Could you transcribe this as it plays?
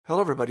Hello,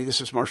 everybody. This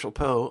is Marshall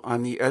Poe.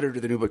 I'm the editor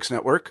of the New Books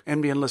Network.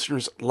 NBN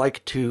listeners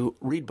like to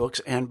read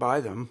books and buy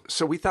them.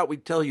 So we thought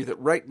we'd tell you that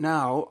right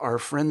now, our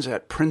friends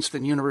at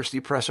Princeton University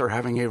Press are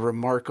having a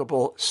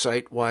remarkable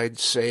site-wide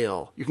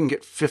sale. You can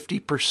get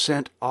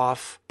 50%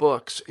 off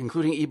books,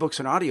 including ebooks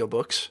and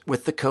audiobooks,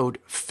 with the code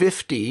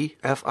 50,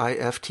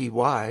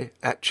 F-I-F-T-Y,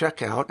 at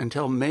checkout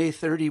until May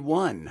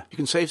 31. You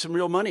can save some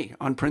real money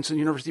on Princeton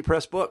University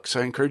Press books.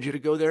 I encourage you to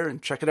go there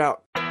and check it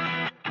out.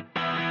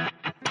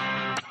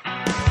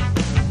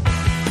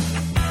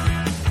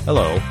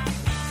 Hello,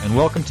 and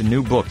welcome to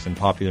New Books in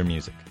Popular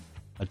Music,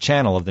 a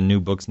channel of the New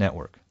Books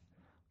Network.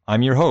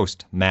 I'm your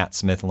host, Matt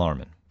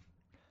Smith-Larman.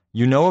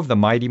 You know of the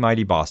Mighty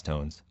Mighty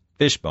Bosstones,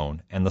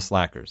 Fishbone, and the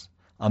Slackers,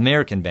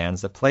 American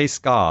bands that play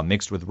ska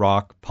mixed with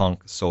rock,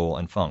 punk, soul,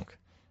 and funk.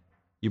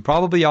 You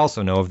probably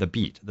also know of The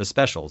Beat, The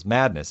Specials,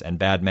 Madness, and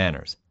Bad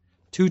Manners,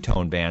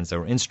 two-tone bands that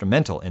were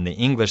instrumental in the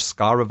English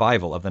ska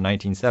revival of the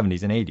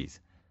 1970s and 80s.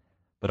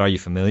 But are you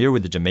familiar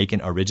with the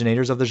Jamaican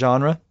originators of the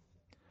genre?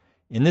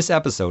 In this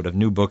episode of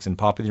New Books in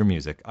Popular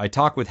Music, I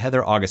talk with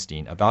Heather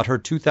Augustine about her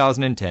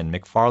 2010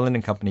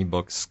 McFarland & Company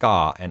book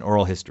Ska, An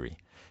Oral History,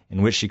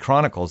 in which she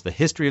chronicles the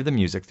history of the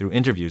music through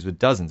interviews with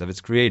dozens of its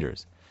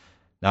creators.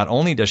 Not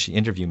only does she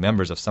interview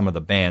members of some of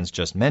the bands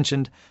just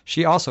mentioned,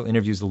 she also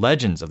interviews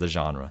legends of the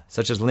genre,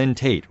 such as Lynn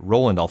Tate,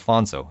 Roland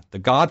Alfonso, the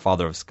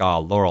godfather of ska,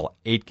 Laurel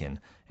Aitken,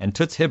 and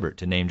Toots Hibbert,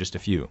 to name just a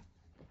few.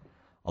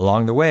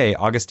 Along the way,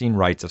 Augustine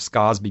writes of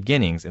ska's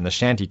beginnings in the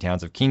shanty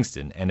towns of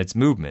Kingston and its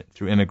movement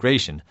through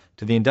immigration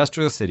to the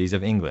industrial cities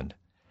of England.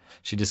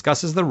 She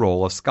discusses the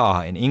role of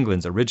ska in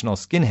England's original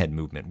skinhead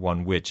movement,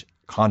 one which,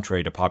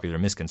 contrary to popular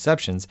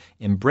misconceptions,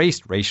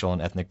 embraced racial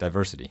and ethnic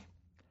diversity.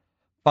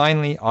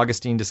 Finally,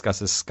 Augustine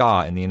discusses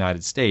ska in the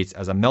United States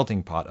as a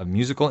melting pot of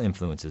musical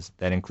influences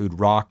that include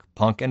rock,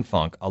 punk, and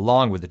funk,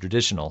 along with the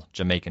traditional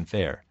Jamaican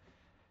fare.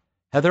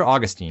 Heather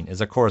Augustine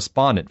is a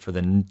correspondent for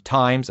the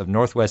Times of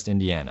Northwest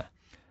Indiana.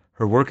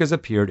 Her work has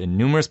appeared in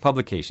numerous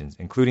publications,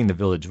 including The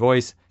Village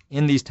Voice,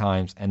 In These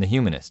Times, and The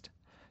Humanist.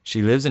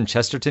 She lives in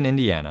Chesterton,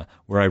 Indiana,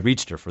 where I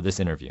reached her for this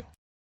interview.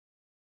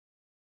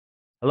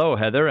 Hello,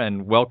 Heather,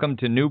 and welcome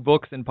to New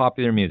Books in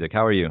Popular Music.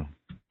 How are you?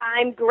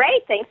 I'm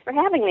great. Thanks for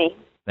having me.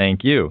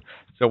 Thank you.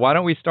 So why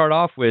don't we start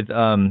off with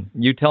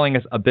you telling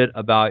us a bit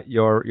about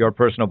your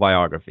personal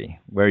biography,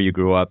 where you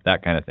grew up,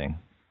 that kind of thing.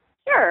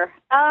 Sure.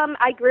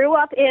 I grew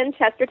up in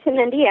Chesterton,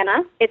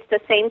 Indiana. It's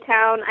the same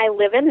town I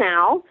live in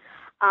now.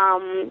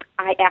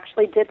 I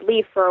actually did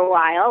leave for a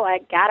while. I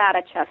got out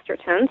of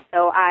Chesterton,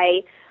 so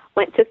I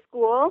went to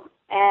school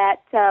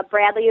at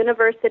Bradley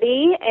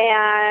University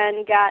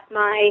and got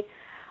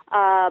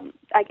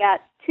I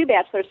got 2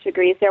 bachelor's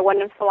degrees there,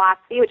 one in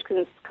philosophy, which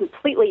was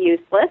completely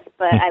useless,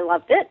 but I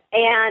loved it,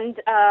 and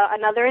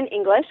another in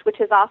English,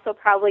 which is also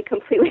probably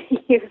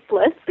completely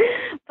useless.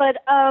 But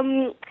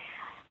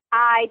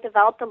I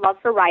developed a love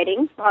for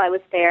writing while I was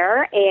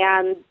there,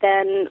 and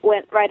then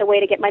went right away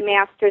to get my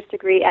master's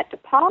degree at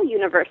DePaul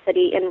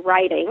University in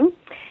writing.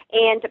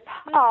 And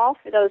DePaul,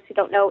 for those who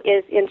don't know,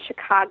 is in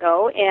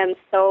Chicago, and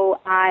so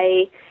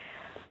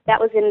that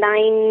was in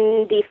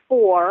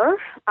 94.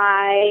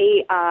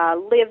 I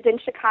lived in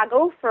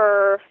Chicago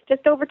for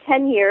just over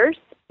 10 years,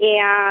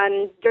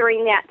 and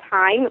during that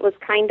time, it was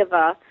kind of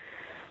a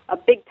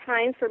big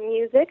time for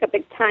music, a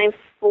big time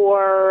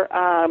for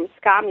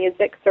ska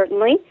music,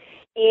 certainly.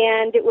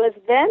 And it was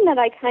then that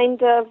I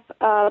kind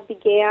of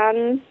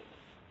began,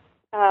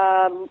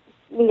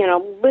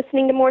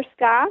 listening to more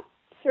ska.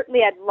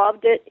 Certainly, I'd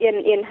loved it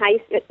in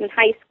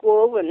high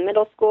school and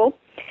middle school,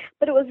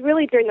 but it was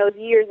really during those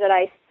years that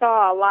I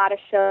saw a lot of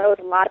shows.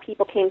 A lot of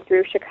people came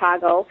through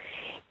Chicago,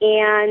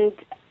 and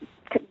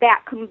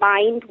that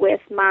combined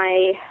with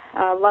my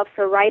love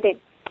for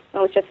writing, I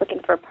was just looking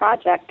for a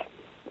project.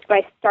 So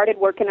I started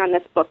working on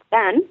this book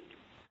then.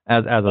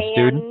 As a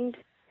student?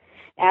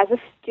 As a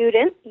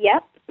student,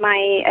 yep.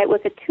 It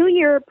was a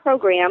 2-year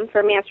program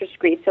for a master's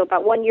degree, so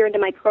about 1 year into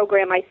my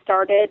program, I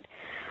started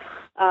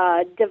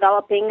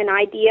developing an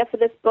idea for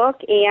this book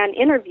and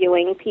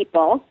interviewing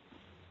people.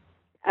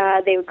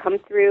 They would come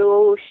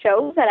through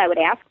shows that I would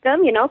ask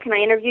them, can I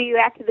interview you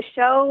after the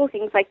show,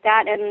 things like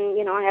that, and,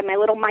 I had my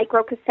little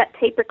micro cassette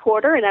tape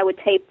recorder, and I would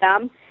tape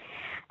them.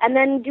 And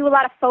then do a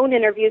lot of phone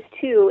interviews,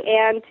 too.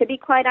 And to be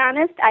quite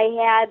honest, I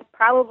had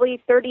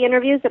probably 30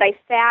 interviews that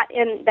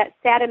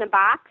sat in a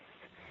box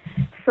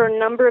for a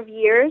number of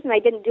years, and I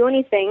didn't do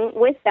anything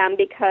with them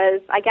because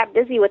I got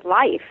busy with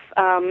life.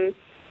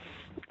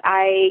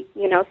 I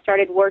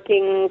started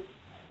working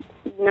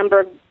a number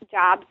of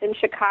jobs in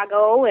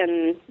Chicago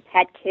and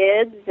had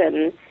kids,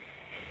 and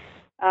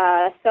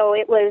so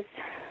it was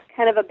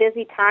kind of a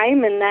busy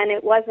time, and then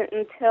it wasn't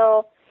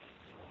until,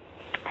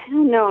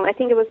 I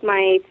think it was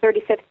my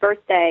 35th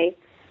birthday,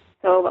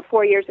 so about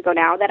 4 years ago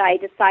now, that I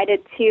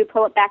decided to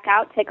pull it back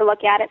out, take a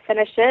look at it,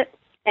 finish it,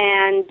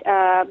 and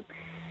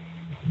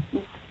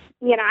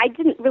I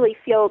didn't really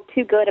feel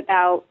too good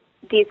about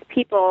these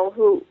people,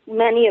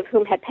 many of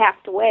whom had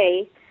passed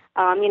away,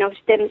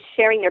 them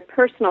sharing their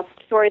personal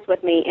stories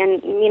with me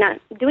and me not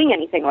doing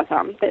anything with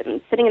them, but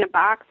sitting in a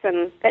box,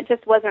 and that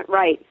just wasn't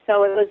right.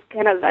 So it was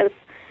I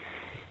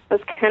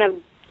was kind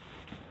of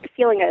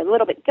feeling a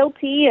little bit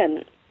guilty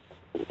and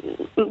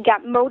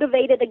got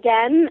motivated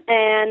again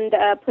and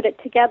put it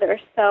together.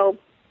 So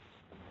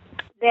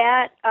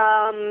that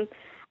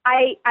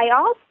I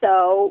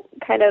also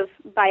kind of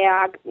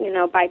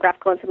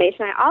biographical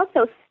information. I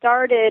also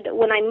started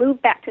when I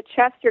moved back to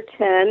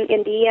Chesterton,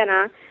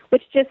 Indiana,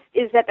 which just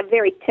is at the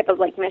very tip of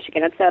Lake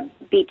Michigan. It's a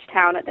beach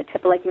town at the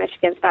tip of Lake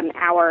Michigan. It's about an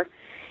hour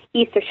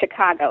east of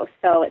Chicago,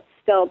 so it's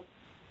still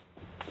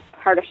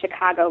part of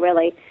Chicago,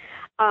 really.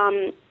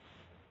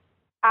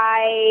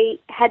 I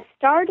had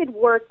started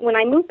work when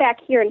I moved back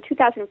here in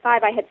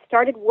 2005. I had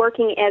started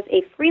working as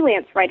a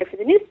freelance writer for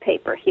the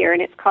newspaper here,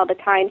 and it's called the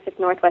Times of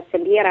Northwest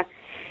Indiana.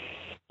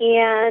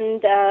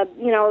 And it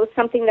was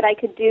something that I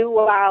could do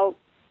while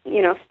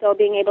still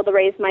being able to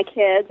raise my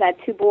kids. I had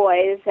 2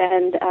 boys,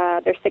 and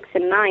they're 6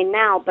 and 9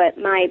 now. But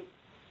I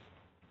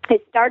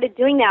started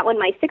doing that when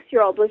my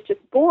 6-year-old was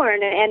just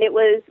born, and it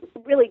was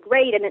really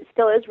great, and it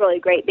still is really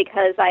great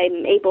because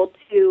I'm able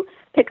to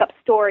pick up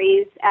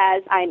stories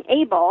as I'm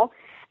able.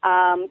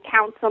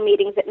 Council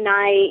meetings at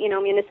night,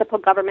 municipal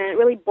government,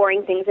 really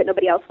boring things that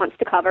nobody else wants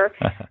to cover.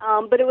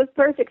 But it was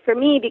perfect for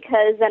me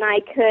because then I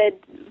could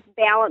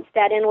balance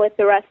that in with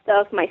the rest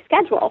of my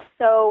schedule.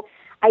 So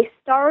I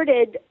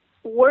started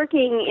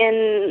working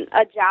in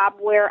a job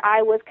where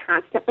I was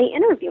constantly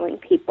interviewing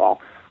people,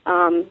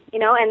 and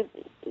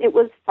it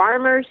was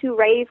farmers who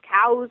raised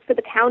cows for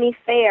the county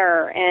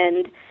fair,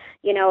 and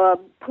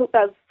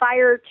a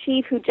fire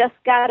chief who just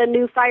got a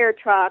new fire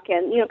truck,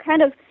 and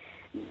kind of.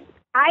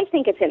 I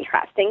think it's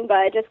interesting,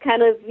 but just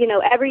kind of,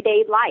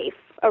 everyday life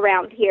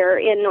around here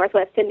in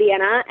Northwest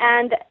Indiana.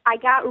 And I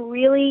got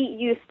really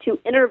used to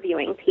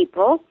interviewing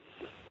people.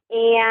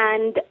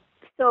 And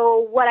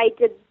so what I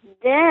did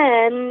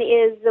then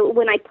is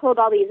when I pulled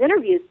all these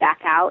interviews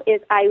back out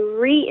is I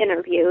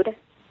re-interviewed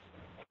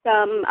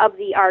some of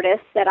the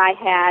artists that I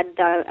had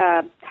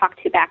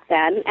talked to back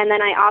then. And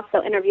then I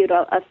also interviewed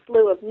a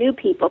slew of new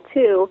people,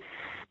 too.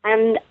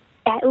 And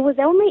it was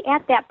only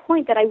at that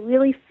point that I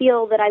really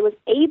feel that I was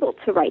able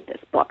to write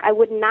this book. I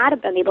would not have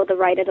been able to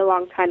write it a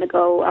long time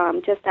ago,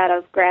 just out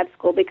of grad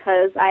school,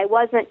 because I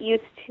wasn't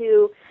used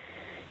to,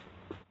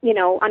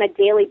 on a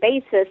daily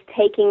basis,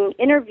 taking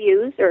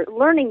interviews or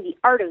learning the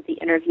art of the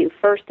interview,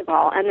 first of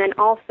all, and then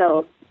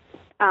also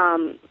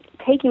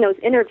taking those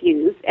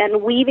interviews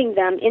and weaving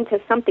them into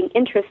something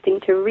interesting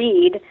to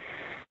read,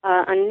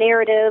 a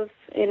narrative,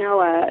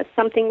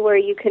 something where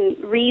you can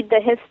read the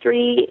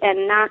history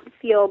and not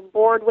feel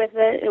bored with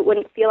it. It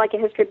wouldn't feel like a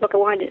history book. I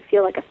wanted it to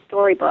feel like a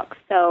storybook.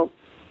 So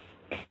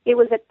it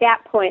was at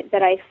that point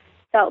that I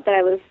felt that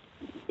I was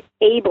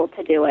able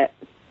to do it.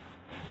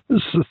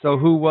 So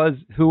who was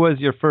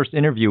your first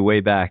interview way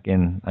back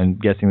in, I'm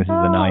guessing this is the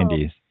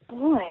 90s?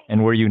 Boy.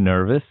 And were you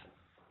nervous?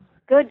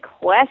 Good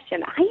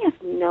question. I have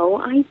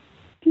no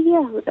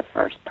idea who the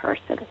first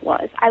person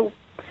was.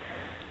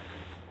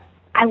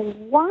 I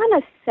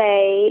want to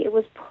say it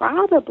was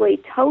probably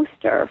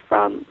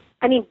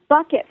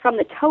Bucket from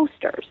the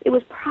Toasters. It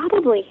was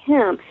probably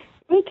him.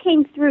 They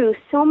came through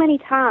so many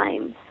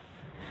times,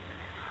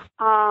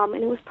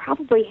 and it was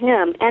probably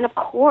him. And, of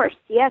course,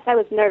 yes, I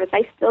was nervous.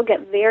 I still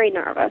get very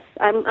nervous.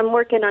 I'm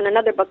working on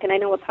another book, and I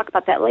know we'll talk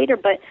about that later,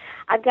 but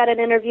I've got an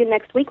interview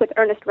next week with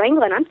Ernest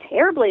Ranglin. I'm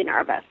terribly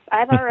nervous.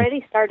 I've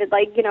already started,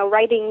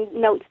 writing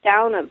notes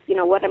down of,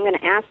 what I'm going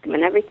to ask him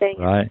and everything.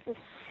 Right.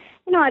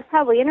 I've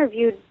probably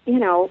interviewed,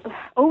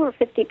 over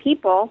 50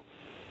 people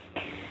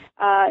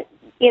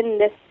in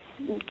this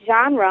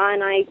genre,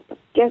 and I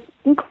get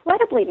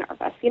incredibly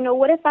nervous.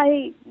 What if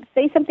I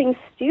say something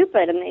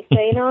stupid and they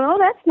say, no,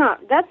 that's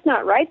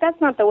not right.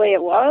 That's not the way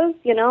it was,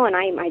 and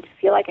I might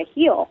feel like a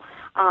heel.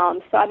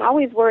 So I'm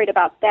always worried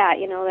about that,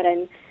 that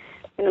I'm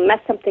going to mess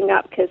something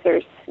up because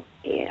there's,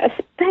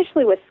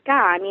 especially with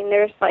ska,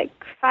 there's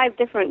 5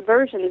 different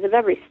versions of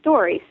every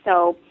story,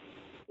 so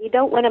you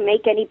don't want to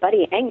make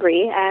anybody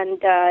angry and,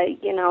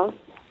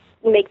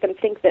 make them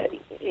think that,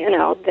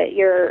 that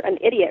you're an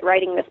idiot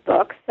writing this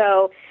book.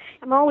 So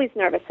I'm always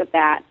nervous of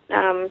that.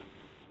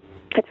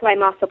 That's why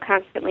I'm also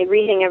constantly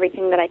reading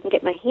everything that I can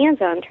get my hands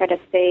on, try to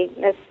stay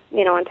as,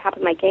 on top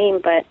of my game.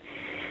 But,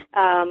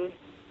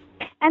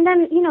 and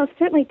then,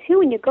 certainly too,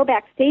 when you go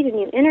backstage and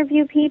you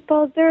interview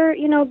people, they're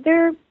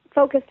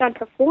focused on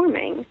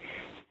performing.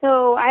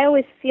 So I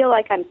always feel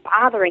like I'm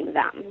bothering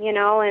them,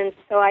 and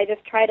so I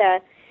just try to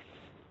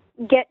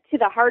get to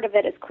the heart of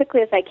it as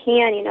quickly as I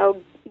can,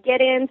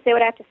 get in, say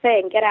what I have to say,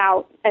 and get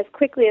out as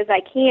quickly as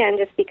I can,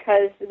 just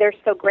because they're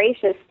so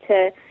gracious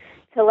to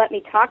let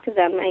me talk to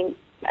them.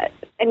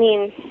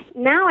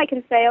 Now I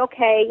can say,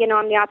 okay,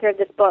 I'm the author of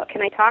this book,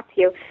 can I talk to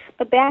you?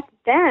 But back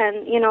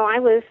then, I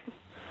was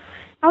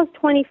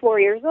 24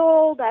 years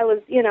old. I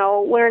was,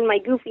 wearing my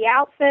goofy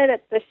outfit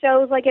at the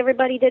shows like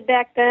everybody did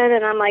back then,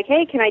 and I'm like,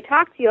 hey, can I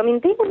talk to you?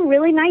 They were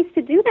really nice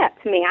to do that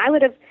to me. I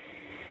would have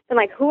been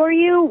like, who are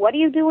you? What are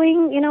you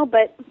doing?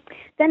 But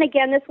then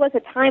again, this was a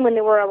time when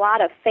there were a lot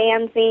of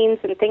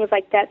fanzines and things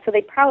like that, so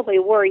they probably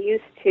were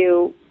used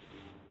to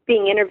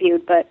being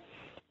interviewed. But,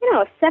 you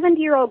know, a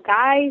 70-year-old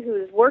guy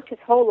who's worked his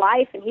whole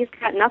life and he's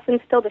got nothing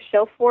still to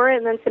show for it,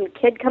 and then some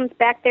kid comes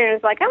back there and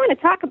is like, I want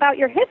to talk about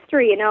your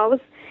history, you know.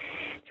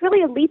 It's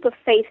really a leap of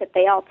faith that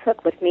they all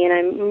took with me, and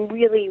I'm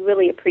really,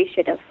 really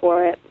appreciative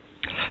for it.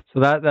 So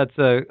that's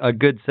a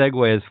good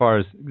segue as far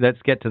as,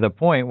 let's get to the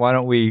point. Why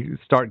don't we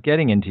start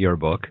getting into your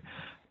book?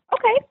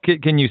 Okay.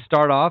 Can you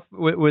start off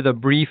with a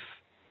brief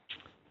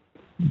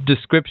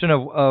description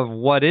of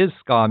what is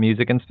ska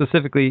music, and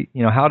specifically,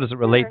 you know, how does it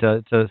relate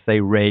to say,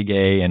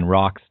 reggae and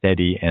rock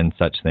steady and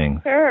such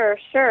things?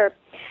 Sure.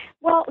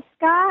 Well,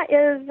 ska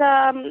is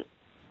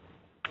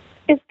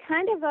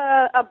kind of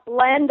a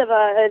blend of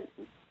a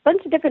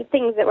bunch of different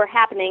things that were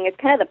happening. It's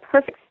kind of the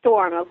perfect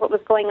storm of what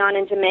was going on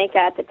in Jamaica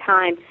at the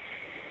time.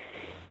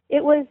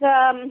 It was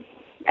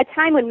a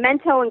time when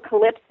mento and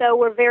calypso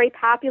were very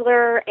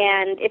popular,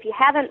 and if you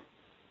haven't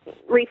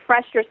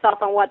refreshed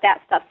yourself on what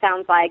that stuff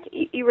sounds like,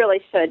 you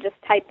really should. Just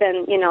type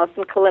in, you know,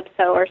 some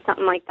calypso or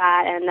something like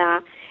that,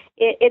 and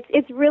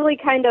it's really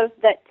kind of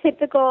that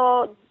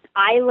typical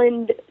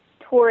island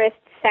tourist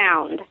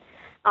sound.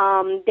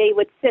 They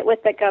would sit with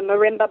like a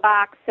marimba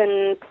box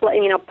and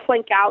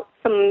plink out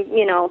some,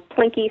 you know,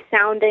 plinky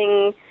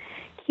sounding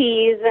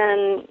keys,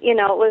 and, you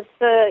know, it was,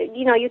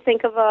 you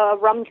think of a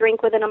rum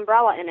drink with an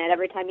umbrella in it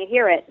every time you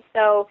hear it.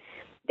 So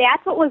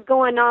that's what was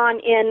going on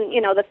in, you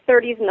know, the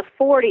 30s and the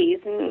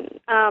 40s.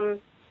 And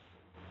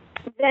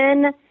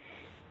then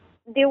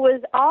there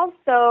was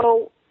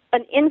also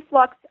an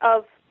influx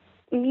of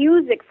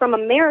music from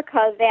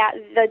America that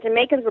the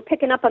Jamaicans were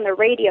picking up on their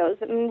radios.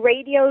 I mean,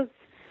 radios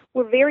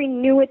were very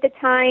new at the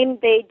time.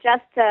 They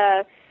just,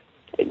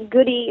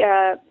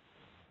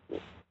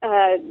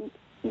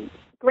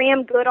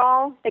 Graham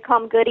Goodall, they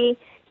call him Goody,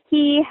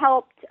 he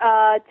helped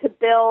to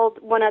build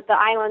one of the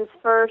island's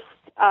first,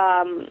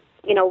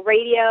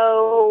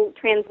 radio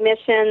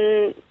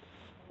transmission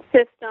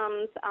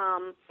systems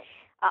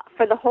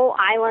for the whole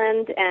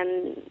island,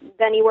 and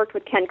then he worked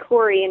with Ken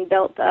Corey and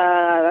built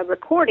a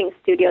recording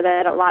studio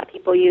that a lot of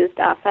people used,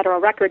 Federal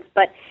Records.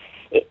 But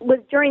it was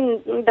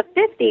during the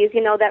 50s,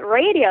 you know, that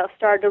radio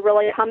started to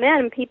really come in,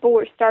 and people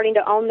were starting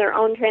to own their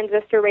own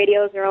transistor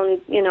radios, their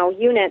own, you know,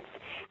 units,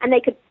 and they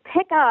could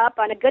pick up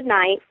on a good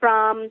night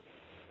from,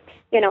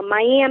 you know,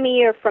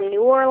 Miami or from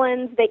New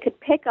Orleans. They could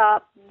pick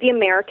up the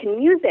American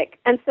music.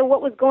 And so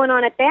what was going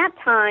on at that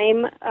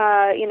time,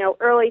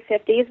 early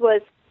 50s,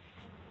 was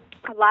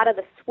a lot of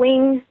the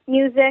swing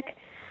music,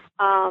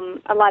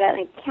 a lot of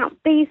like Count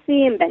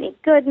Basie and Benny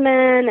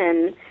Goodman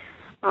and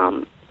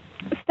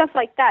stuff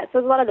like that. So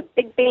there's a lot of the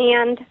big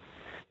band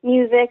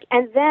music.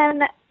 And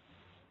then,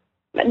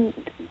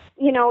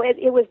 you know,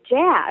 it was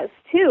jazz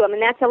too. I mean,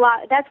 that's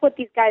what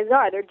these guys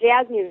are. They're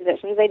jazz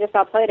musicians. They just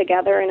all play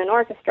together in an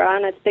orchestra,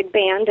 and it's big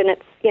band, and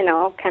it's, you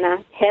know, kind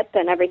of hip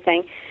and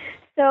everything.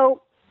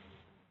 So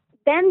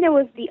then there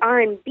was the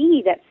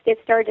R&B that it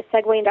started to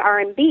segue into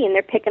R&B, and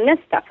they're picking this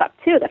stuff up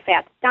too, the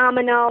Fats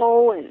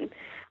Domino, and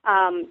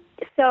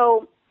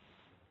so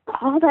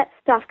all that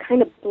stuff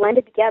kind of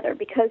blended together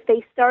because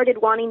they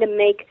started wanting to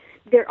make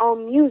their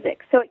own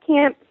music. So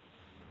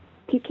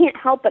you can't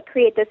help but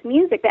create this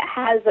music that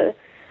has a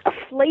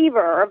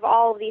flavor of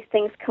all of these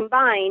things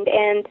combined,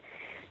 and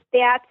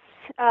that's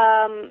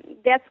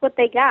what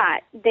they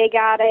got. They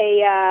got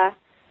a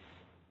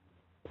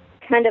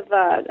kind of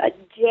a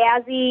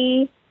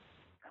jazzy,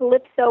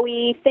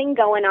 calypso-y thing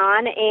going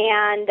on,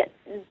 and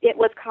it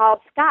was called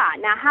ska.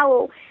 Now,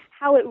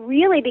 how it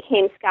really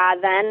became ska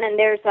then, and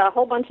there's a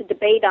whole bunch of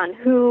debate on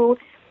who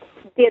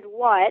did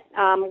what,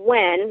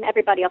 when.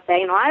 Everybody will say,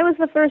 you know, I was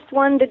the first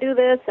one to do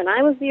this, and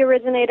I was the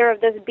originator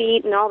of this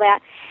beat and all that.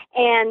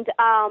 And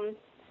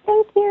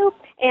thank you.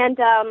 And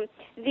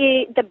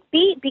the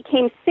beat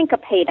became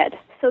syncopated.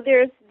 So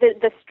there's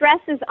the stress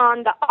is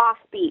on the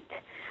offbeat.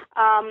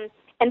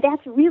 And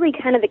that's really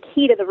kind of the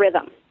key to the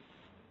rhythm.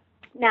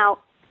 Now,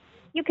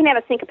 you can have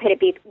a syncopated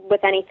beat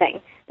with anything.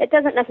 That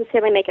doesn't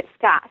necessarily make it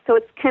ska. So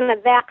it's kind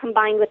of that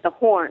combined with the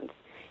horns.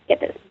 You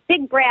get this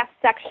big brass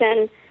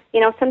section.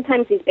 You know,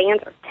 sometimes these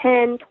bands are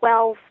 10,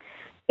 12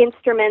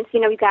 instruments.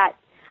 You know, you've got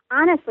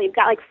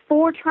like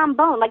 4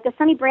 trombones. Like the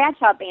Sonny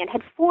Bradshaw band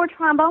had 4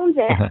 trombones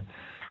in it.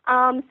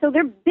 So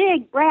they're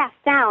big brass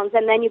sounds,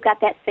 and then you've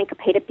got that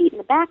syncopated beat in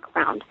the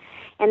background.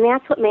 And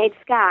that's what made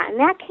ska. And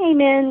that came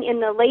in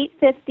the late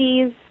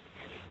 50s,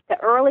 the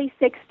early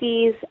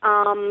 60s.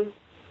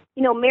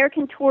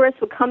 American tourists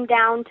would come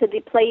down to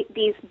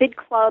these big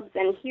clubs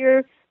and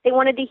they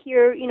wanted to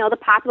hear, you know, the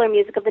popular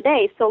music of the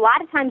day. So a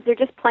lot of times they're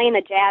just playing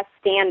the jazz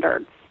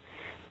standards,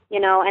 you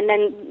know, and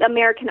then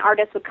American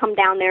artists would come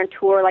down there and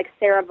tour, like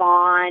Sarah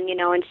Vaughan, you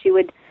know, and she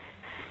would,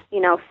 you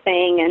know,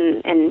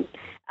 sing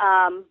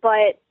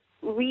but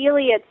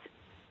really it's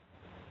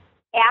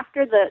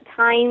after the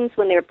times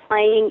when they're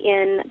playing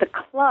in the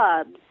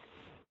clubs,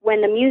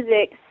 when the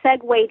music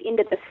segued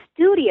into the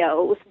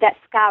studios, that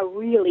ska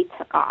really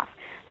took off.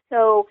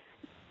 So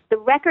the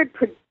record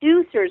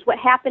producers, what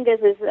happened is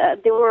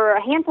there were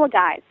a handful of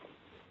guys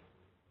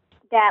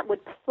that would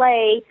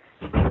play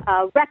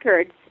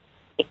records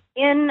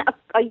in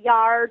a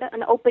yard,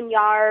 an open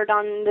yard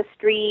on the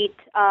street,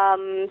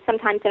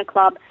 sometimes in a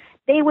club.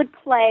 They would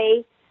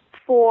play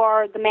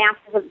for the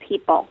masses of the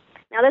people.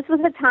 Now, this was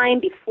a time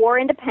before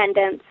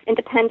independence.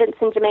 Independence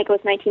in Jamaica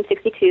was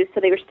 1962,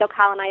 so they were still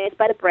colonized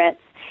by the Brits.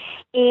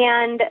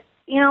 And,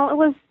 you know, it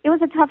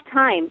was a tough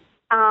time.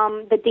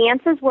 The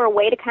dances were a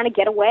way to kind of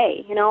get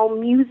away. You know,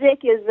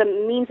 music is a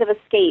means of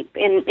escape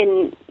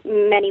in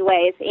many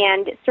ways,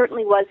 and it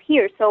certainly was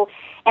here. So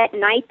at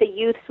night, the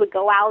youths would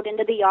go out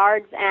into the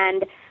yards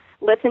and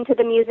listen to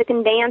the music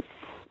and dance,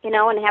 you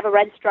know, and have a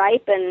red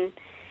stripe, and,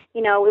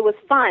 you know, it was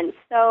fun.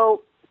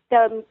 So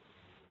the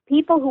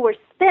people who were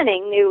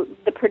spinning,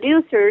 the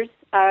producers,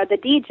 the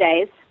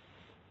DJs,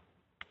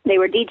 they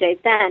were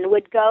DJs then,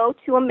 would go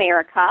to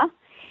America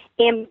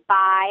and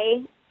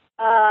buy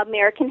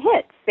American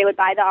hits. They would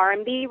buy the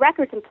R&B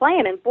records and play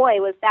them, and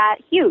boy, was that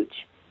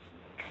huge.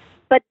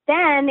 But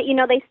then, you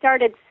know, they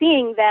started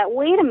seeing that,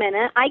 wait a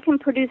minute, I can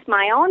produce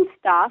my own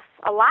stuff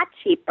a lot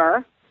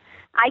cheaper.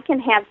 I can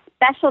have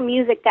special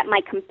music that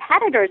my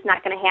competitor's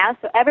not going to have,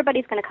 so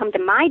everybody's going to come to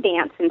my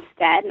dance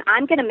instead, and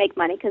I'm going to make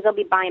money because they'll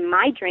be buying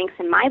my drinks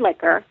and my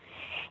liquor.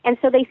 And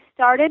so they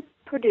started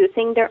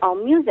producing their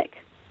own music.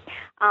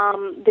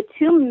 The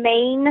two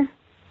main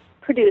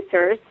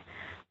producers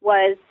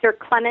was Sir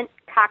Clement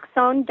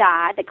Coxsone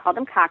Dodd. They called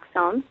him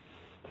Coxsone,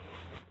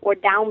 or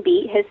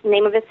Downbeat. His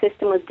name of his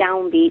system was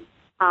Downbeat.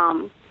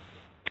 And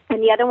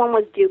the other one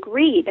was Duke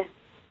Reed.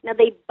 Now,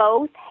 they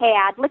both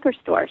had liquor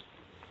stores.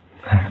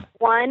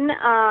 One,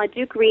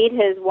 Duke Reed,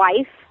 his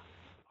wife,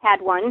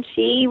 had one.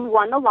 She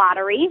won the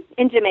lottery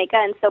in Jamaica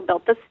and so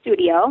built the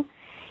studio,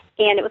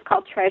 and it was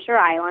called Treasure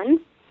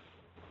Island,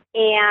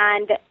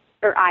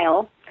 or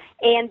Isle.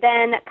 And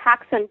then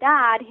Coxsone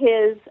Dodd,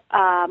 his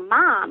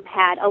mom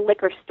had a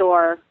liquor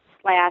store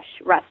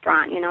 /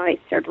 restaurant. You know, they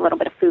served a little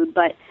bit of food.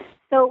 But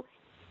so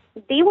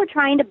they were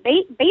trying to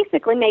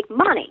basically make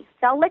money,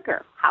 sell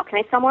liquor. How can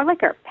I sell more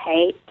liquor?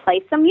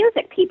 Play some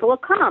music. People will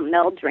come.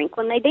 They'll drink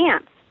when they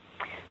dance.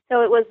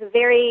 So it was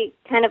very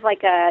kind of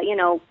like a, you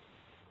know,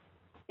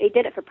 they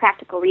did it for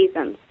practical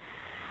reasons.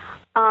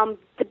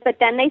 But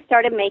then they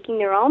started making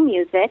their own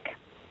music,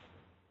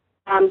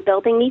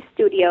 building these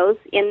studios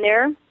in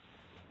their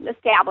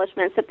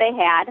establishments that they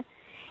had.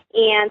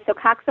 And so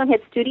Coxsone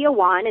had Studio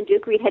One and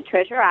Duke Reed had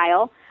Treasure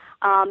Isle,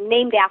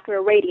 named after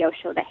a radio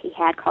show that he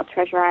had called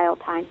Treasure Isle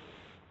Time.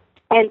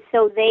 And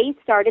so they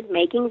started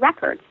making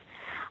records.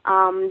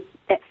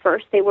 At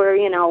first they were,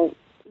 you know,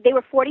 they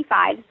were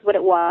 45s is what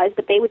it was,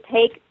 but they would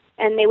take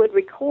and they would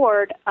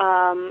record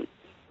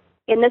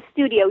in the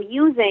studio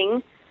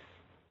using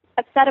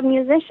a set of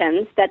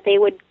musicians that they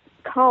would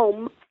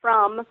comb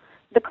from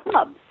the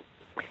clubs.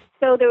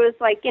 So there was,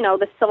 like, you know,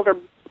 the Silver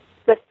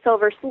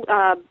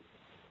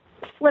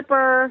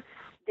Slipper,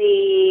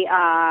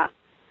 the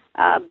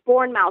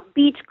Bournemouth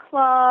Beach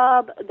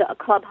Club, the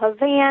Club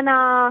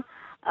Havana,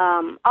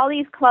 all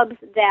these clubs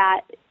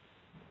that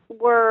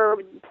were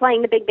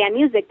playing the big band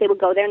music. They would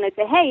go there and they'd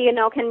say, hey, you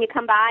know, can you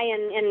come by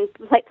and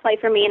play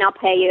for me and I'll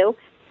pay you?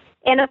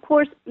 And, of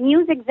course,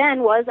 music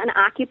then was an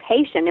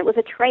occupation. It was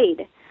a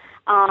trade.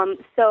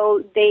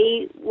 So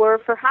they were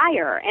for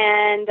hire,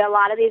 and a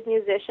lot of these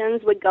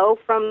musicians would go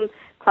from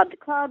club to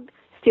club,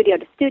 studio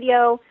to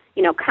studio.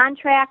 You know,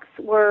 contracts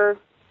were,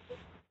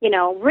 you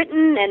know,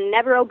 written and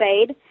never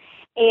obeyed,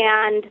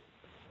 and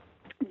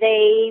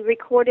they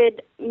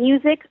recorded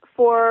music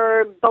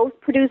for both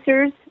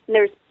producers.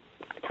 There's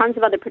tons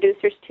of other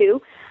producers,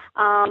 too,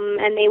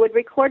 and they would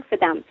record for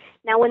them.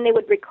 Now, when they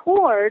would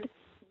record,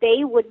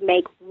 they would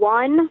make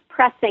one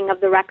pressing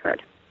of the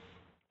record.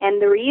 And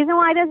the reason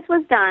why this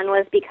was done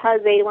was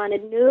because they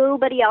wanted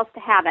nobody else to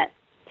have it.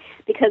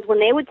 Because when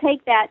they would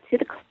take that to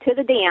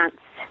the dance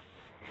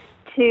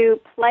to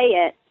play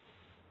it,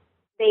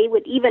 they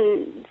would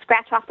even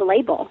scratch off the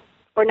label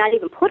or not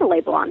even put a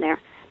label on there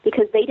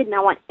because they did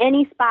not want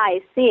any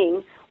spies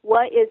seeing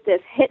what is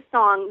this hit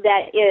song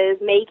that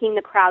is making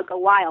the crowd go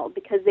wild,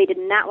 because they did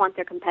not want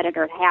their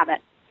competitor to have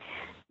it.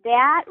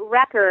 That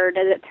record,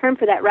 the term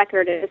for that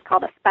record is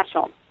called a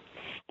special.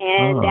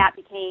 And that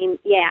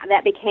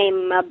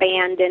became a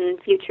band in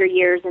future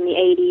years in the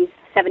 80s,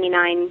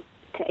 79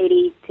 to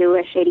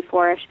 82-ish,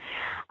 84-ish,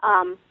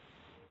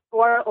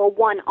 or a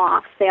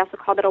one-off. They also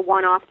called it a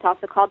one-off. It's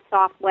also called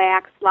soft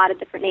wax, a lot of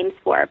different names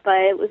for it.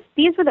 But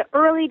these were the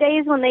early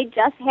days when they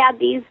just had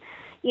these,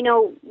 you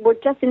know, were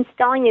just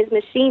installing these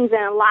machines,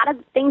 and a lot of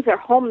things are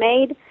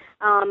homemade.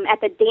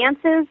 At the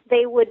dances,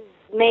 they would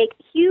make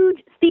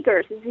huge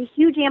speakers, these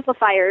huge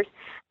amplifiers,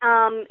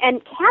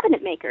 and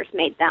cabinet makers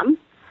made them.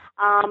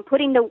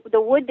 Putting the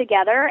wood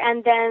together,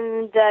 and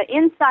then the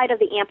inside of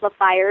the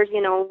amplifiers,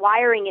 you know,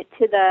 wiring it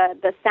to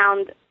the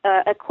sound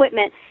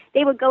equipment.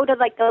 They would go to,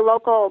 like, the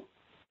local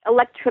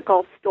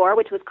electrical store,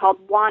 which was called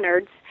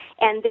Warnard's,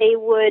 and they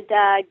would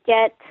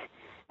get,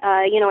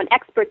 you know, an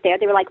expert there.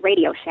 They were like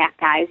Radio Shack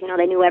guys, you know,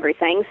 they knew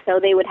everything. So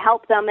they would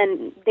help them,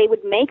 and they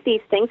would make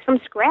these things from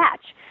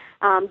scratch.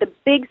 The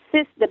big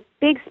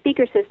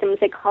speaker systems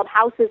they called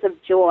Houses of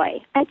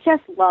Joy. I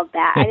just love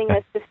that. I think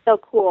that's just so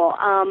cool.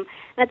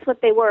 That's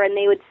what they were, and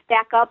they would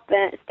stack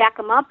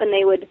them up, and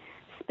they would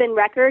spin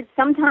records.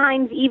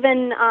 Sometimes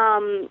even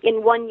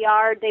in one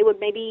yard, they would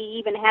maybe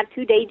even have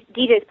two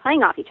DJs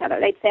playing off each other.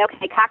 They'd say,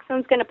 okay,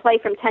 Coxsone's going to play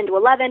from 10 to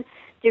 11,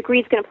 Duke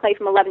Reed's going to play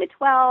from 11 to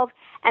 12,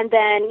 and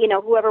then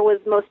whoever was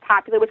most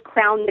popular was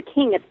crowned the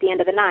king at the end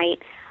of the night.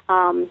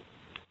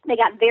 They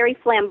got very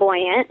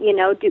flamboyant.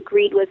 Duke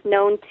Reed was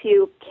known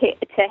to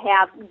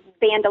have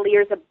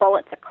bandoliers of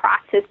bullets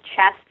across his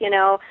chest,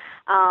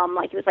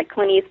 like he was like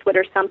Clint Eastwood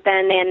or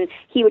something, and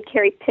he would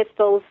carry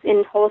pistols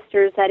in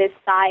holsters at his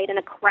side and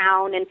a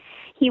crown, and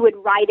he would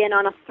ride in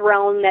on a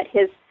throne that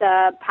his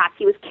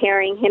posse was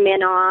carrying him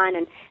in on,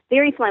 and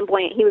very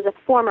flamboyant. He was a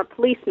former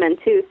policeman,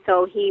 too,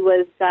 so he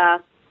was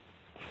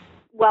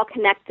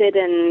well-connected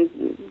and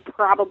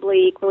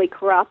probably equally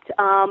corrupt,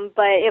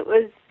 but it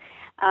was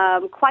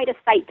quite a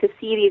sight to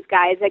see these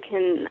guys. I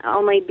can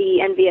only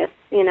be envious,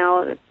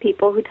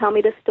 people who tell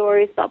me the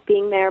stories about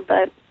being there.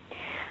 But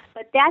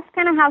that's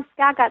kind of how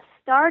ska got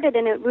started,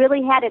 and it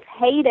really had its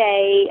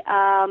heyday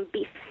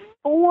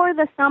before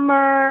the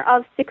summer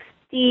of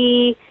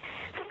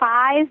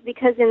 '65,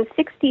 because in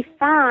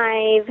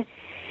 '65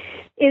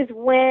 is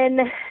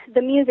when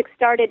the music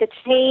started to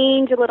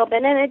change a little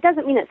bit. And it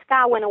doesn't mean that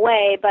ska went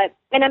away,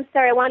 and I'm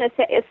sorry, I want to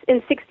say it's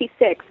in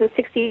 '66. In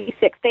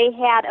 '66, they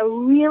had a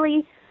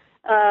really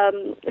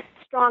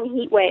strong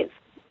heat wave.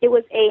 It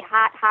was a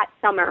hot, hot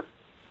summer.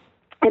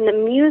 And the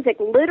music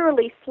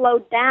literally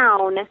slowed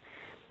down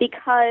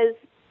because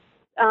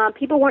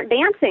people weren't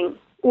dancing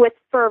with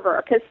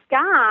fervor, because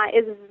ska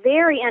is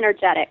very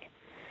energetic.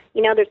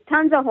 There's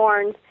tons of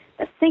horns,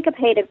 the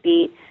syncopated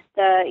beat,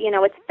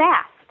 it's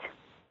fast,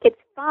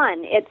 it's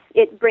fun, it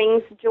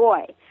brings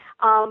joy.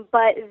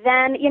 But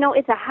then,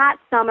 it's a hot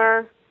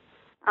summer.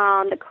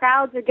 The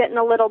crowds are getting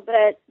a little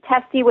bit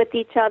testy with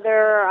each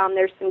other.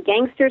 There's some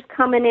gangsters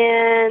coming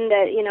in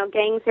that,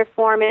 gangs are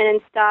forming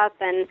and stuff.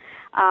 And,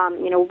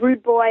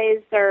 rude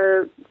boys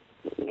are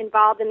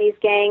involved in these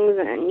gangs,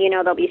 and,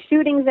 there'll be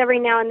shootings every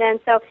now and then.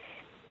 So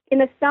in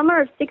the summer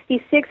of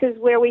 '66 is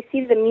where we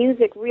see the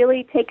music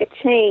really take a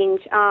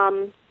change.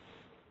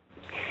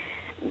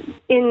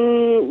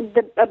 In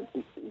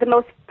the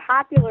most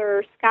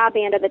popular ska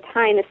band of the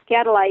time, the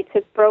Skatalites,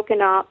 has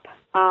broken up.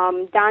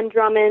 Don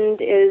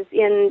Drummond is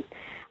in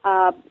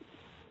about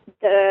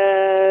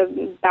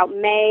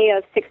May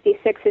of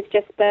 '66 has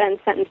just been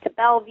sentenced to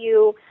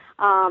Bellevue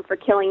for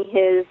killing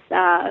his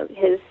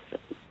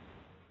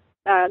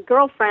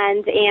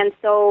girlfriend, and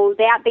so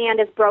that band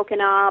is broken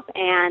up,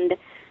 and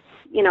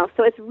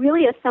so it's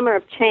really a summer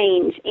of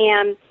change,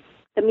 and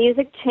the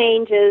music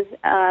changes.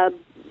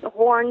 The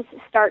horns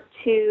start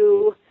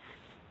to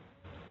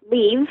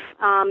leave.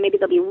 Maybe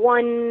there'll be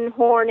one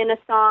horn in a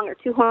song or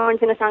two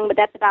horns in a song, but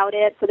that's about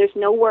it. So there's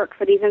no work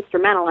for these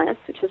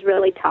instrumentalists, which is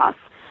really tough.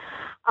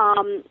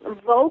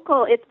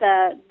 It's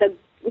the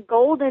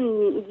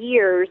golden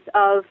years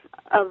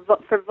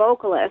for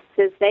vocalists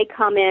as they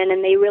come in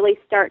and they really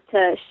start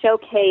to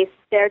showcase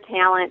their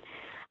talent,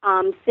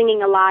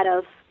 singing a lot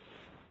of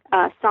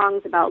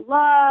songs about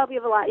love. We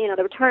have a lot,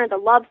 the return of the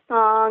love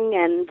song,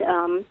 and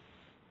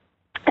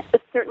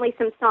certainly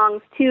some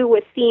songs too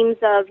with themes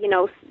of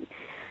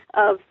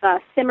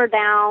simmer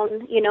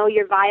down,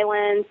 your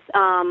violence,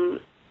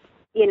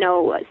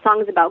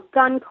 songs about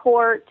gun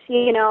court,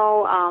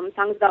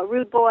 songs about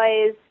rude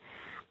boys,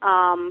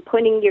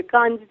 putting your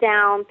guns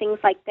down, things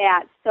like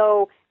that.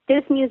 So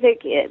this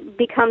music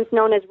becomes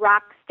known as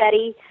rock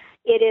steady.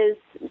 It is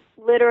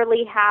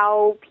literally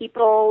how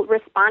people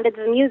responded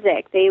to the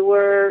music. They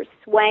were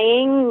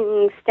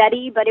swaying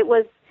steady, but it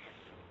was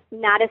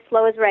not as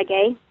slow as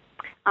reggae.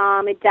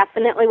 It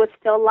definitely was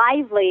still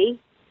lively,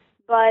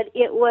 but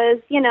it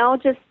was,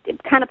 just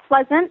kind of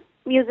pleasant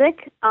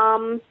music,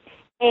 and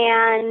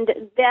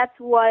that's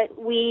what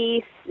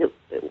we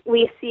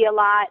see a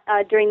lot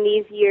during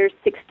these years,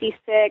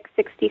 66,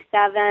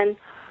 67,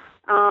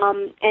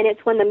 and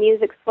it's when the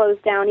music slows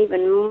down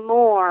even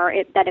more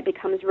that it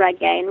becomes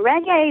reggae. And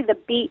reggae, the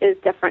beat is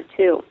different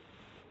too.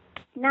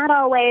 Not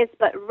always,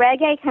 but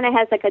reggae kind of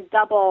has like a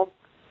double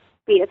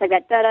beat. It's like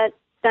that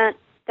da-da-dun,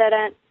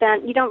 da-da-dun,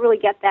 dun. You don't really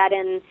get that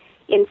in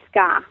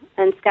ska.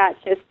 And ska,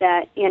 it's just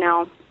that,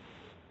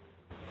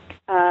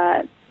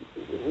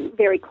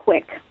 very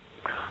quick.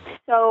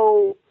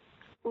 So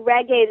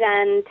reggae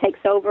then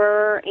takes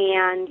over,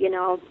 and,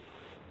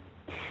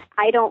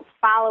 I don't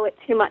follow it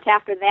too much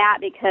after that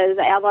because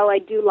although I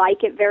do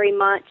like it very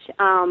much,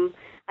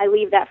 I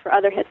leave that for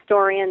other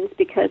historians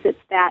because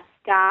it's that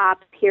ska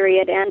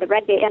period and the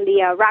reggae and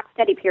the rock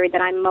steady period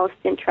that I'm most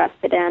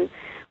interested in,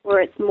 where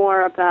it's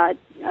more of a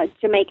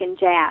Jamaican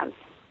jazz,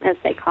 as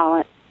they call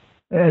it.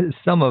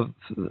 Some of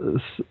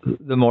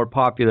the more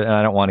popular, and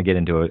I don't want to get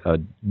into a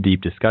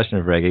deep discussion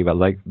of reggae, but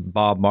like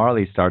Bob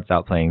Marley starts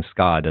out playing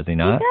ska, does he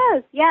not? He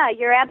does, yeah,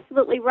 you're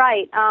absolutely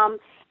right.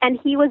 And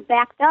he was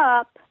backed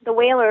up, the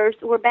Wailers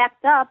were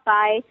backed up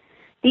by,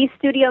 these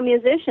studio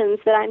musicians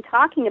that I'm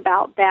talking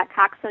about that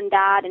Coxsone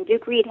Dodd and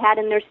Duke Reed had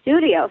in their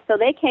studio. So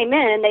they came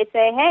in and they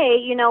say, hey,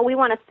 we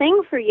want to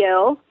sing for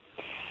you.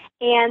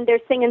 And they're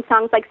singing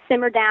songs like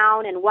Simmer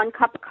Down and One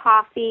Cup of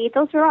Coffee.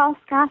 Those are all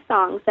ska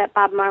songs that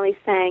Bob Marley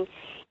sang.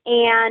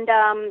 And,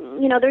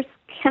 there's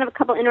kind of a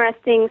couple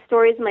interesting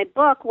stories in my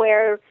book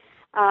where,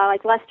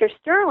 like Lester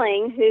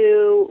Sterling,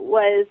 who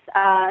was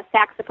a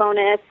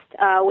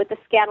saxophonist with the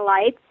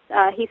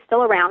Skatalites, he's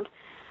still around.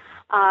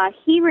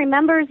 He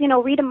remembers,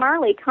 Rita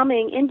Marley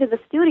coming into the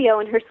studio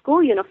in her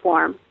school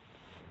uniform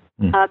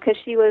because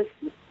she was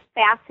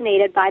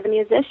fascinated by the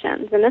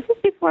musicians. And this was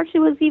before she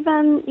was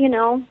even,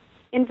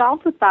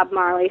 involved with Bob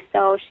Marley.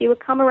 So she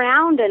would come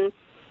around and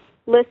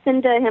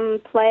listen to him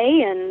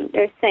play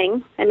or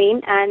sing, and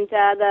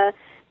the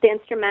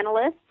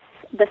instrumentalists,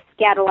 the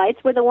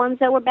Skatalites, were the ones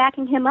that were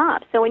backing him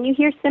up. So when you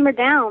hear Simmer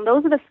Down,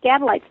 those are the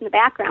Skatalites in the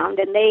background,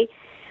 and they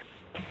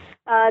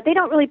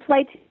don't really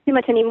play too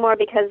much anymore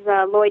because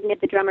Lloyd Knibb,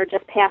 the drummer,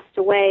 just passed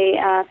away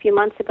a few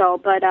months ago.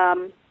 But,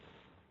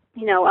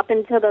 up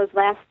until those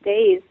last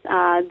days,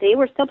 they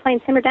were still playing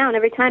Simmer Down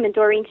every time, and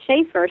Doreen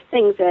Schaefer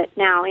sings it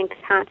now in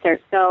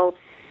concert. So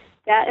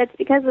it's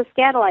because of the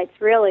Skatalites,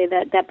 really,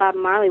 that Bob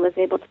Marley was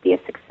able to be a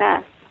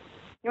success.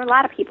 There were a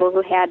lot of people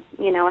who had,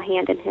 a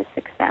hand in his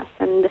success,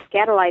 and the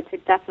Skatalites are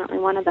definitely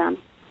one of them.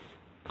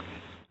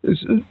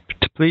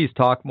 Please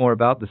talk more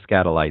about the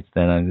Skatalites,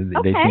 then.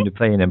 Okay. They seem to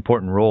play an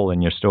important role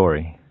in your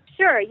story.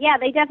 Sure, yeah,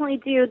 they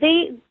definitely do.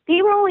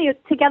 They were only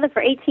together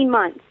for 18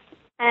 months.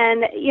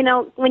 And,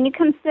 when you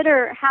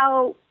consider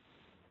how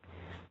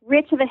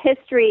rich of a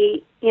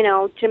history,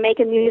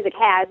 Jamaican music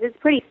has, it's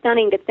pretty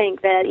stunning to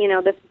think that,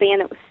 this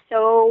band that was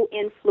so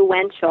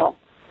influential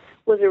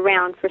was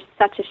around for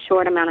such a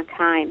short amount of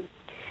time.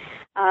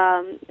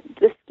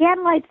 The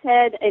Skatalites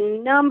had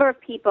a number of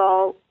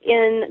people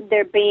in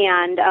their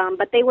band,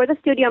 but they were the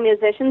studio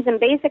musicians, and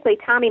basically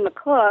Tommy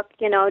McCook,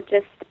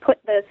 just put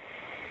the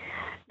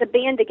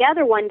band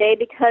together one day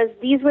because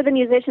these were the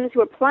musicians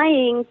who were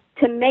playing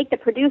to make the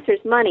producers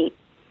money.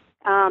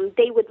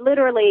 They would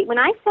literally, when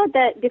I said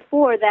that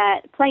before,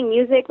 that playing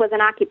music was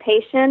an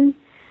occupation,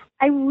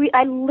 I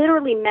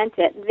literally meant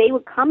it. They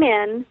would come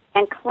in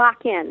and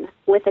clock in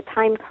with a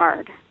time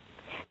card.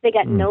 They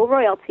got no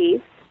royalties.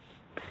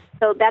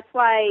 So that's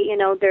why,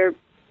 they're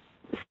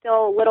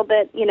still a little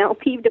bit,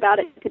 peeved about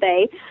it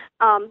today.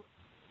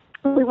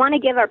 We want to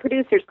give our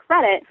producers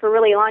credit for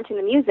really launching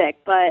the music,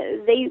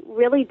 but they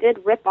really did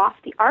rip off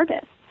the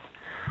artists.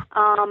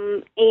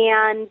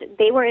 And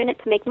they were in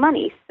it to make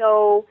money.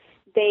 So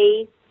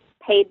they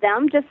paid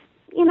them just,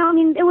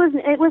 it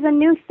was a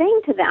new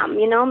thing to them,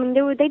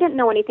 they didn't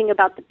know anything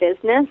about the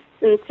business,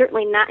 and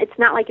certainly it's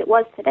not like it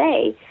was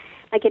today.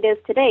 Like it is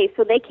today.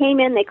 So they came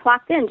in, they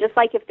clocked in, just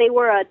like if they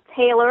were a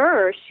tailor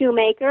or a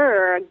shoemaker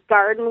or a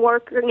garden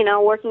worker,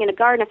 working in a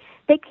garden.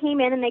 They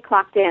came in and they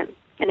clocked in,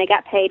 and they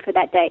got paid for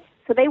that day.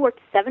 So they worked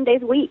 7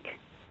 days a week.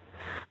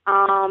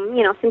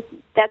 Since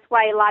that's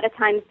why a lot of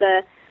times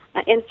the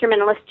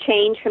instrumentalists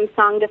change from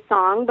song to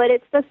song, but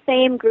it's the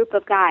same group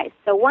of guys.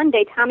 So one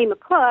day, Tommy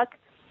McCook,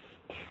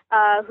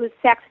 who's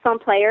a saxophone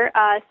player,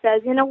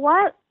 says, you know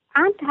what,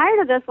 I'm tired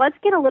of this. Let's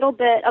get a little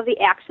bit of the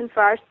action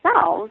for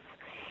ourselves.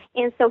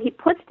 And so he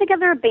puts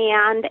together a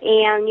band,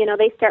 and,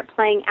 they start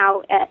playing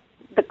out at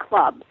the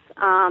clubs,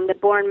 the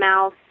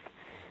Bournemouth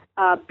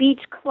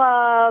Beach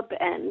Club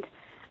and,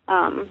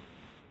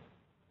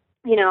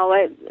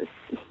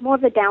 more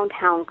of the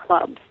downtown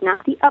clubs,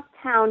 not the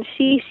uptown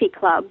shishi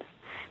clubs,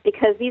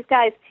 because these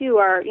guys, too,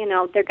 are,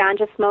 they're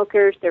ganja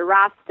smokers, they're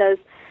Rastas.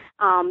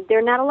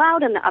 They're not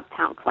allowed in the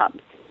uptown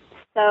clubs.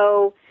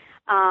 So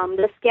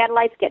the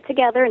Skatalites get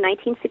together in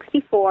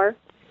 1964,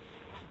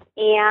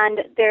 and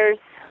there's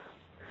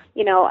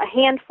a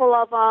handful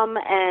of them,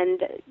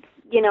 and,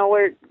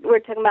 we're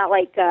talking about,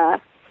 like,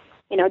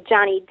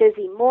 Johnny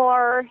Dizzy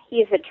Moore.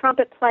 He's a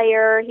trumpet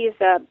player. He's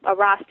a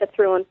Rasta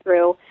through and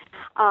through.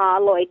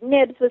 Lloyd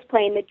Knibb was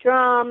playing the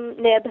drum.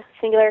 Knibb,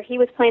 singular, he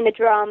was playing the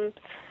drum.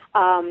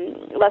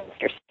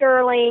 Lester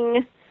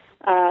Sterling,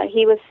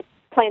 he was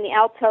playing the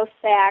alto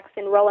sax,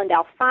 and Roland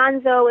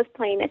Alfonso was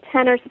playing the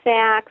tenor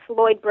sax.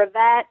 Lloyd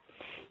Brevet,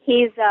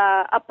 he's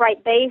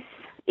upright bass.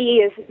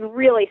 He is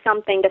really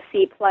something to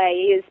see play.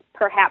 He is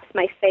perhaps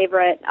my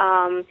favorite.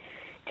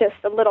 Just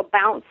a little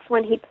bounce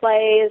when he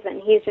plays,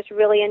 and he's just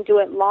really into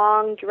it.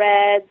 Long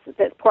dreads,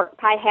 the pork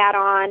pie hat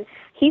on.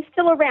 He's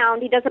still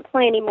around. He doesn't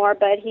play anymore,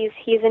 but he's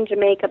in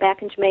Jamaica,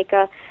 back in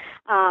Jamaica.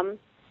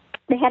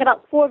 They had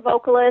about 4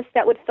 vocalists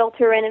that would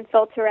filter in and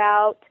filter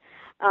out.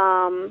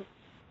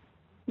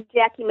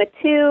 Jackie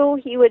Matu,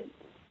 he would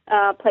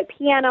play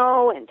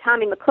piano, and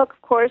Tommy McCook,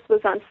 of course,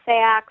 was on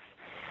sax.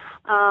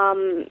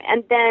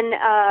 And then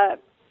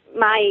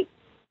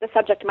the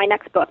subject of my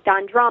next book,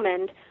 Don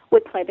Drummond,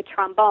 would play the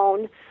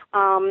trombone.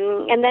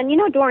 And then,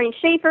 Doreen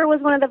Schaefer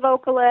was one of the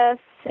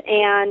vocalists,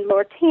 and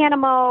Lord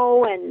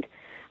Tanamo, and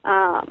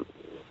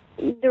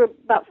there were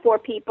about 4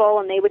 people,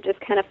 and they would just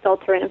kind of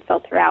filter in and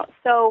filter out.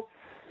 So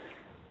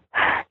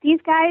these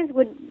guys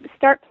would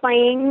start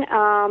playing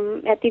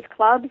at these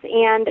clubs,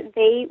 and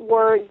they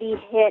were the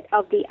hit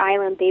of the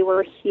island. They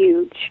were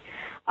huge.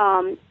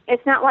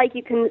 It's not like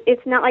you can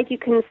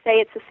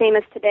say it's the same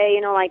as today,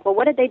 like, well,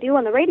 what did they do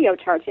on the radio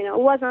charts? It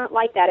wasn't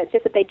like that. It's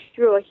just that they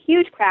drew a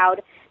huge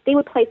crowd. They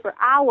would play for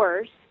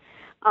hours.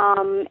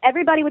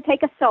 Everybody would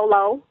take a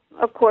solo.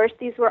 Of course,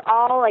 these were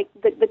all like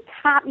the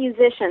top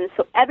musicians,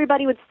 so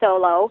everybody would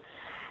solo,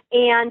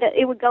 and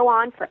it would go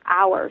on for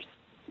hours.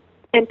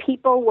 And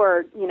people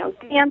were,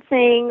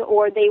 dancing,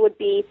 or they would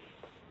be,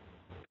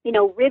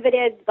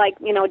 riveted, like,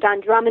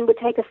 Don Drummond would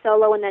take a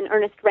solo, and then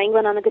Ernest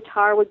Ranglin on the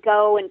guitar would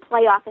go and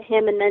play off of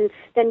him, and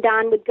then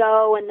Don would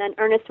go, and then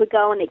Ernest would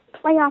go, and they'd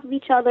play off of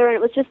each other, and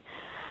it was just,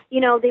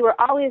 they were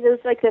always, it was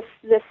like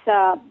this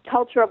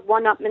culture of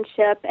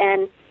one-upmanship,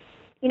 and,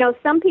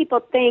 some people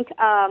think,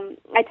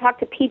 I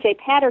talked to P.J.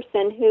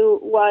 Patterson, who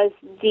was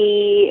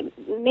the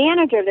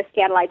manager of the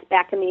Skatalites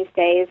back in these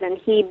days, and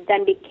he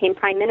then became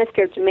Prime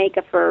Minister of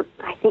Jamaica for,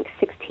 I think,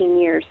 16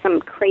 years,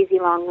 some crazy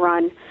long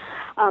run.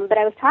 But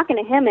I was talking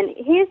to him, and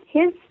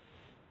his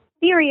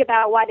theory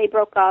about why they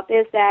broke up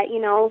is that,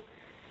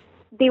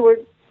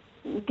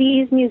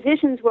 these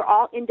musicians were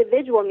all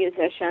individual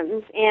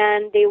musicians,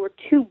 and they were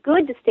too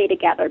good to stay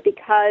together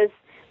because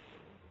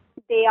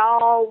they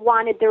all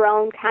wanted their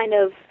own kind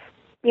of,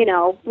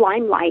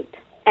 limelight.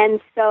 And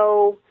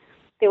so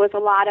there was a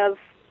lot of,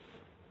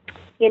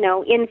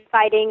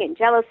 infighting and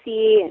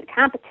jealousy and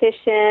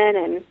competition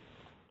and,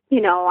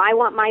 I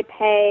want my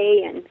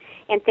pay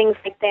and things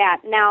like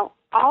that. Now,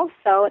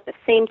 also, at the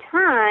same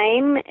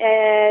time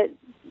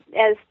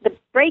as the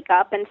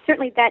breakup, and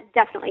certainly that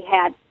definitely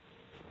had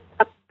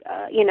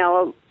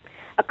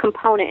a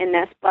component in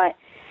this, but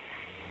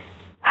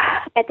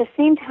at the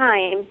same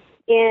time,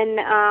 in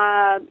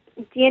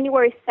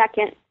January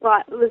 2nd,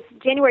 well, it was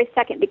January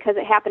 2nd because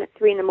it happened at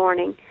 3 in the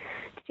morning.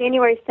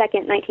 January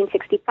 2nd,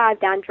 1965,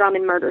 Don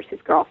Drummond murders his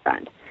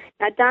girlfriend.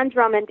 Now, Don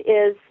Drummond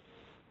is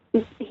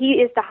the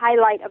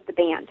highlight of the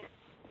band.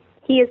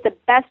 He is the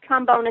best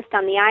trombonist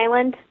on the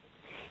island.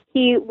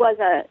 He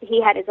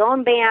had his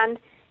own band.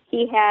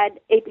 He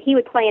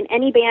would play in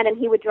any band, and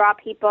he would draw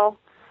people.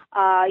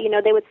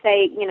 They would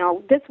say,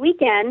 this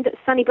weekend,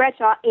 Sonny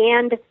Bradshaw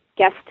and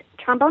guest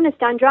trombonist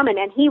Don Drummond,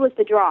 and he was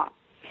the draw.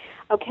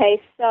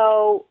 Okay,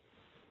 so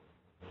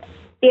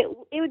it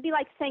would be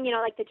like saying,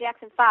 like the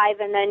Jackson 5,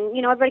 and then,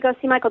 everybody goes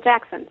see Michael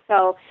Jackson.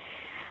 So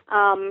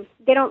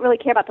they don't really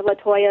care about the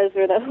LaToyas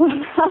or the who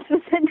else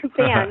was in the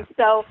band.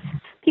 So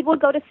people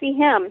would go to see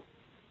him.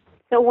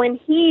 So when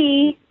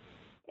he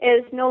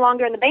is no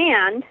longer in the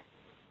band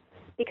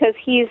because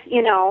he's,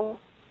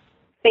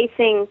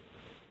 facing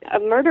a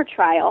murder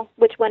trial,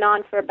 which went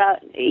on for about,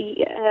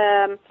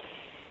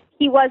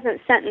 he wasn't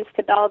sentenced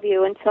to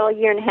Bellevue until a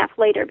year and a half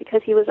later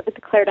because he was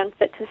declared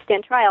unfit to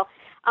stand trial.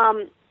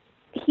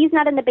 He's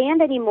not in the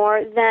band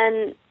anymore,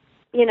 then,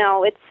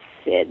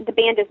 the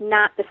band is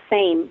not the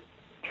same.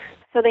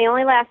 So they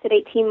only lasted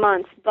 18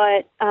 months,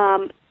 but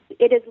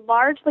it is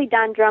largely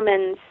Don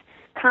Drummond's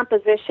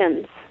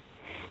compositions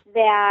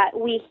that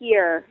we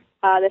hear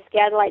the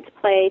Skatalites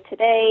play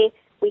today.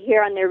 We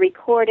hear on their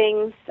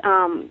recordings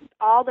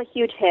all the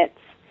huge hits.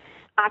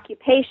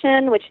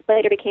 Occupation, which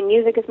later became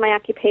Music Is My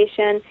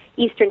Occupation,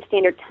 Eastern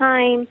Standard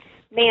Time,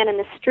 Man in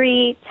the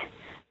Street,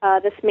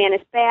 This Man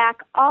Is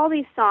Back. All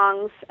these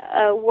songs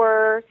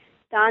were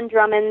Don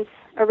Drummond's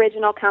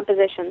original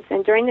compositions.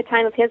 And during the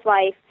time of his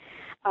life,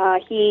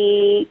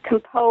 he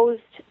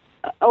composed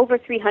over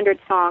 300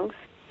 songs.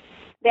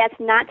 That's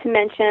not to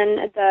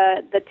mention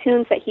the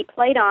tunes that he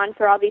played on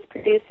for all these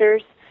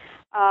producers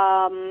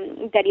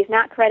that he's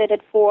not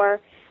credited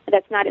for.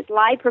 That's not his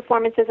live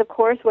performances, of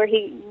course, where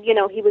he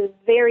was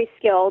very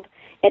skilled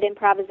at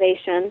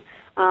improvisation.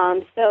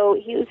 So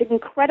he was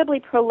incredibly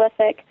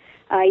prolific.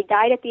 He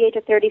died at the age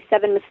of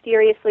 37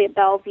 mysteriously at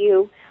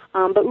Bellevue.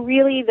 But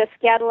really, the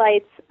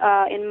Skatalites,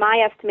 in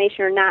my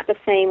estimation, are not the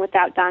same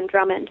without Don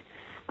Drummond.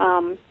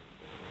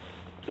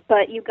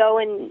 But you go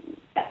and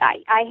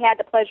I had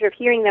the pleasure of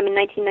hearing them in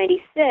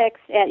 1996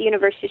 at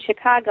University of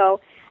Chicago,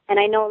 and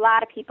I know a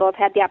lot of people have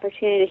had the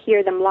opportunity to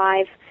hear them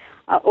live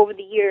over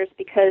the years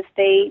because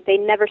they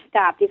never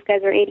stop. These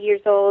guys are 80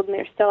 years old, and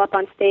they're still up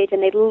on stage,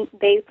 and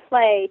they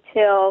play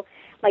till,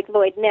 like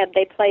Lloyd Knibb,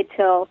 they played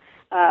till,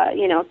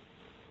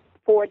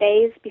 4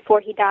 days before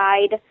he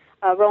died.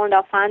 Roland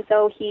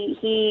Alfonso,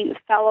 he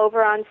fell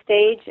over on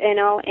stage,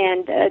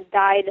 and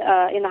died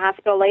in the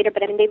hospital later.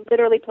 But I mean, they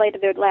literally played to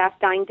their last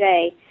dying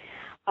day.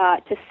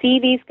 To see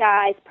these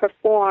guys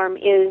perform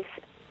is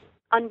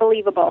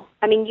unbelievable.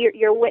 I mean,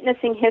 you're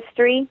witnessing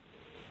history,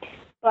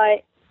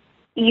 but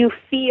you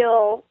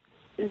feel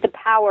the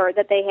power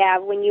that they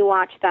have when you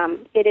watch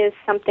them. It is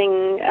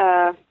something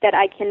that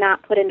I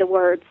cannot put into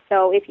words.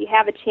 So if you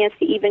have a chance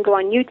to even go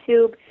on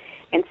YouTube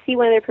and see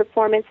one of their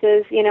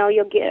performances,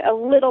 you'll get a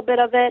little bit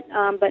of it,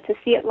 but to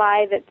see it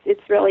live,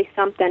 it's really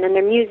something. And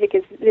their music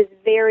is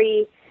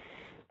very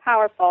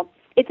powerful.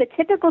 It's a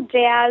typical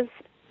jazz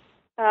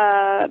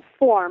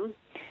form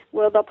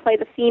where they'll play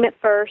the theme at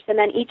first, and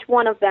then each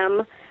one of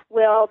them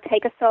will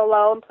take a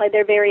solo and play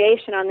their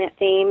variation on that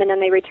theme, and then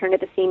they return to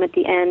the theme at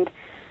the end.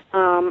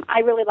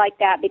 I really like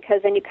that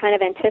because then you kind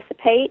of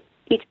anticipate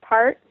each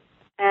part,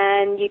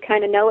 and you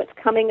kind of know it's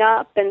coming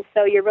up, and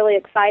so you're really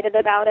excited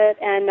about it,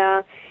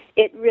 and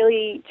it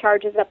really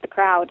charges up the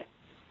crowd.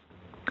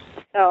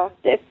 So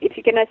if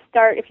you're going to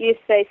start, if you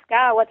say,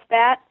 ska, what's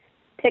that?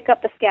 Pick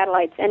up the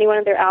Skatalites, any one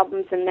of their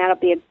albums, and that'll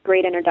be a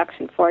great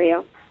introduction for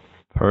you.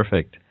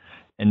 Perfect.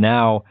 And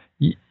now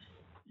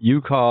you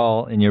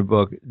call in your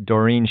book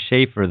Doreen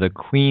Schaefer the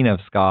queen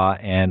of ska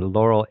and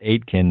Laurel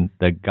Aitken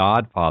the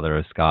godfather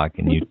of ska.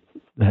 Can you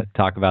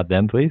talk about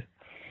them, please?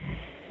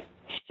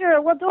 Sure.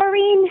 Well,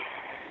 Doreen,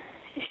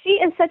 she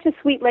is such a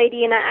sweet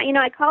lady, and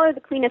I call her the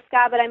queen of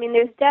ska. But I mean,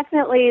 there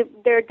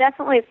are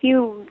definitely a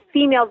few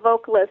female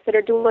vocalists that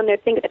are doing their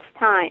thing at this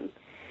time.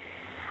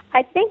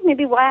 I think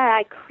maybe why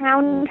I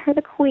crowned her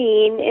the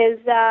queen is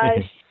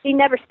she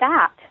never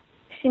stopped.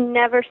 She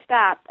never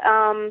stopped.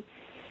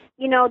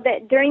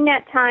 That during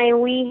that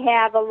time we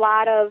have a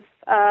lot of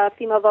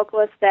female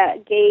vocalists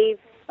that gave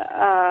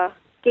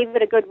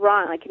it a good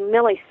run, like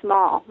Millie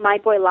Small, My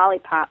Boy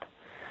Lollipop.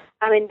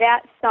 I mean,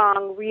 that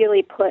song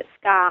really put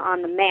ska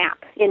on the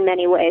map in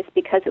many ways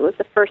because it was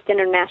the first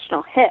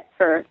international hit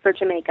for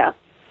Jamaica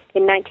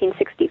in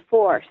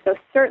 1964. So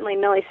certainly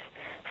Millie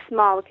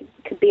Small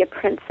could be a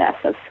princess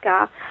of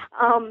ska.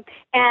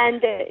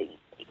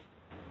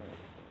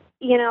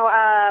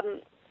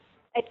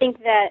 I think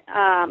that,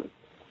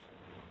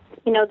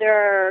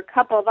 there are a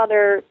couple of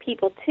other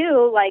people,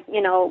 too, like,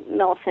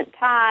 Millicent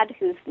Todd,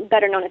 who's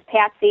better known as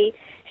Patsy.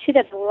 She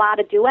does a lot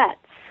of duets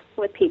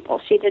with people.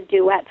 She did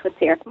duets with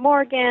Derek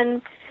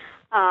Morgan.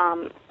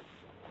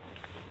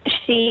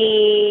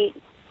 She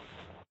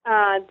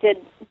did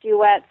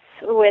duets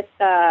with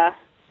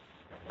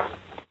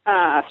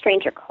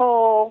Stranger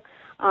Cole.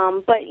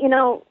 But,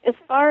 as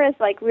far as,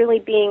 like, really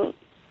being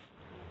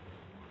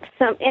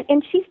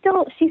and she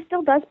still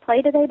does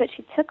play today, but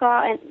she took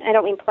off, and I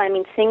don't mean play, I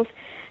mean sings.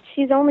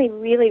 She's only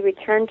really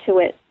returned to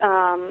it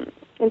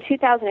in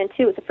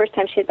 2002. It was the first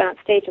time she had been on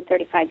stage in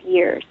 35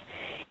 years,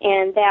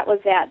 and that was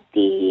at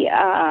the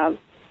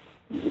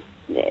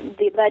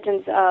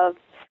Legends of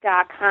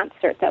Ska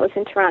concert that was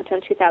in Toronto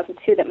in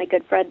 2002 that my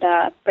good friend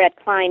Brad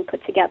Klein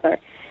put together.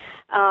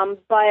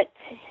 But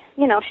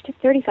she took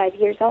 35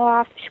 years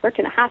off. She worked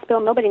in a hospital.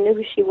 Nobody knew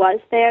who she was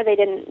there. They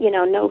didn't,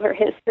 know her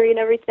history and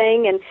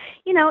everything. And,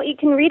 you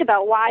can read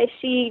about why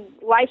she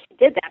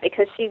did that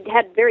because she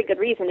had very good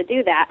reason to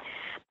do that.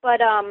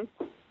 But I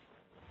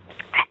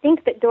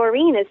think that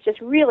Doreen is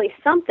just really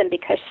something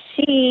because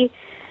she,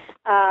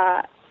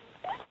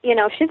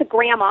 she's a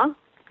grandma.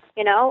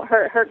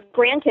 Her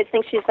grandkids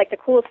think she's like the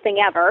coolest thing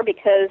ever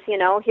because,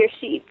 here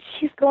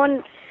she's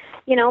going,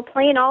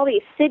 playing all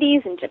these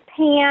cities in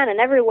Japan and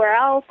everywhere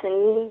else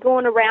and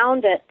going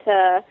around at,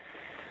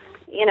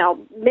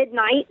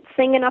 midnight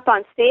singing up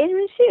on stage.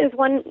 And she is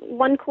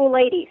one cool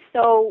lady.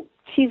 So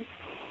she's,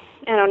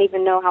 I don't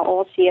even know how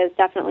old she is,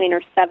 definitely in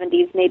her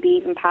 70s, maybe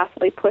even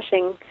possibly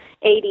pushing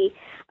 80.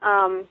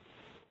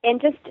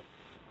 And just,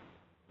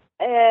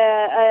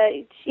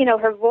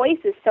 her voice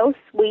is so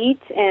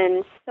sweet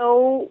and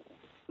so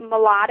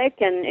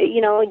melodic and,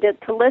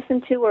 to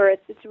listen to her,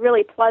 it's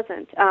really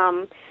pleasant.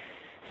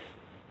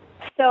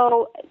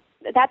 So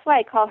that's why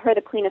I call her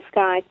the Queen of Ska,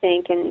 I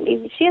think. And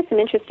she has some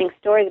interesting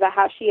stories about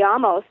how she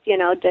almost,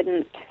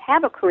 didn't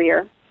have a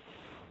career.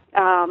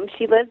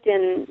 She lived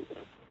in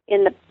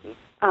the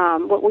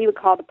what we would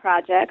call the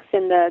projects,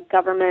 in the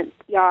government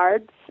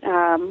yards.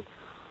 And,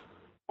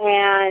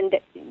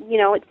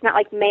 it's not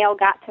like mail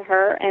got to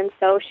her. And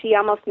so she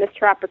almost missed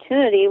her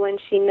opportunity when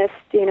she missed,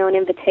 an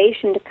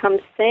invitation to come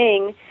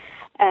sing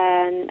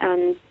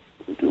and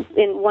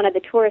in one of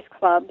the tourist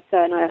clubs,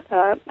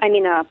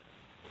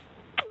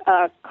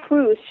 a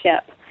cruise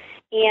ship.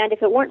 And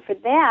if it weren't for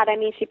that,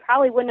 she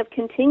probably wouldn't have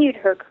continued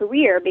her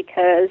career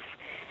because,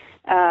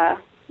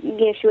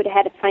 she would have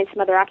had to find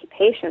some other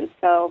occupation.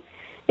 So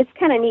it's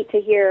kind of neat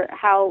to hear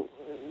how,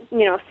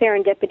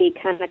 serendipity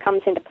kind of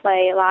comes into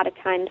play a lot of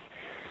times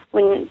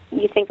when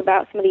you think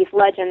about some of these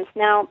legends.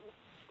 Now,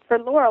 for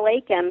Laurel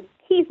Aitken,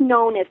 he's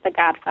known as the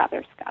Godfather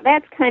of Ska.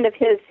 That's kind of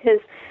his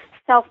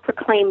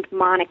self-proclaimed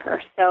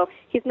moniker. So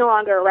he's no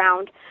longer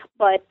around,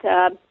 but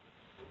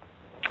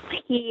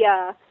he's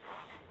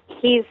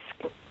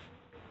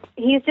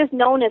just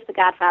known as the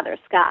Godfather of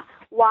Ska.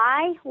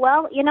 Why?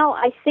 Well,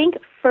 I think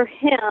for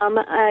him,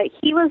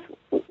 he was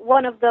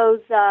one of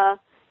those.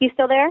 You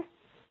still there?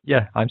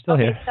 Yeah, I'm still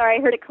here. Sorry,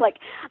 I heard it click.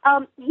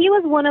 He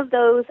was one of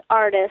those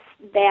artists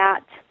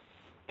that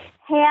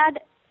had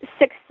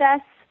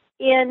success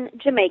in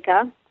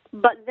Jamaica,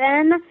 but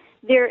then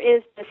there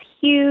is this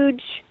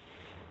huge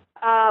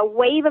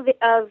wave of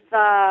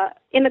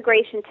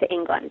immigration to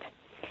England.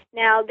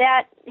 Now,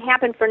 that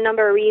happened for a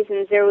number of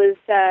reasons. There was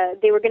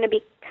they were going to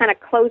be kind of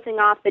closing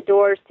off the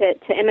doors to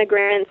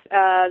immigrants.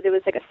 There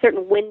was like a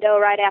certain window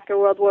right after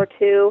World War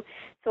II,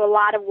 so a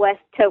lot of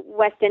West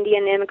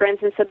Indian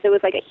immigrants, and so there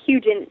was like a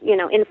huge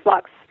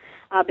influx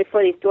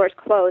before these doors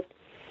closed.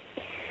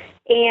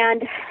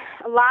 And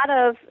a lot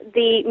of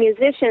the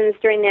musicians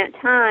during that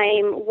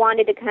time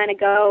wanted to kind of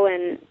go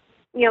and,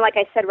 like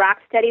I said, rock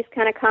steady's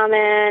kind of coming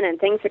and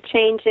things are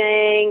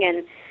changing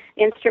and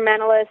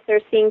instrumentalists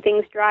are seeing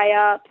things dry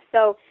up.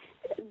 So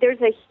there's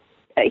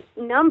a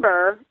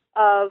number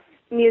of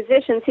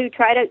musicians who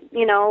try to,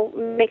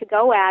 make a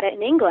go at it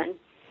in England.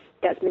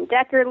 Desmond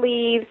Decker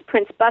leaves,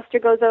 Prince Buster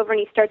goes over and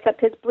he starts up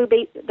his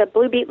the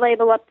Blue Beat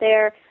label up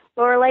there.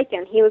 Laura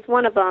Lakin, he was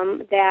one of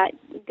them that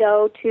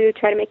go to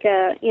try to make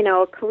a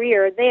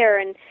career there.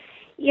 And,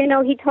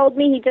 he told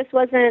me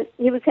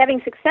he was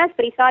having success,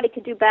 but he thought he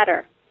could do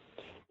better.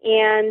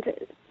 And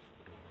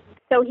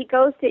so he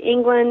goes to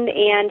England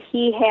and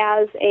he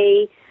has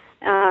a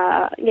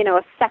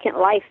second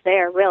life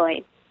there,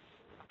 really.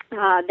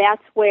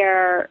 That's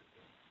where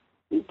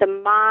the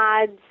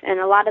mods and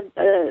a lot of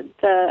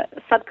the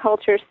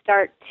subcultures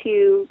start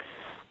to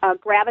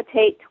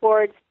gravitate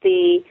towards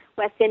the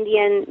West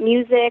Indian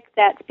music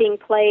that's being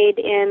played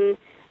in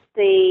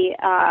the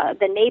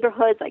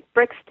neighborhoods like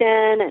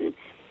Brixton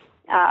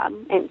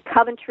and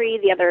Coventry,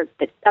 the other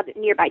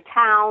nearby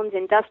towns,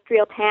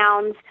 industrial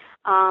towns,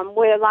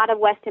 where a lot of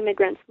West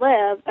Indian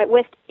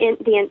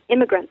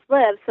immigrants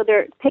live. So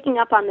they're picking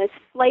up on this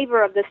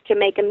flavor of this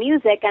Jamaican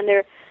music, and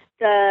they're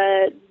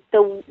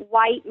the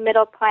white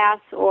middle class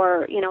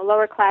or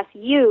lower class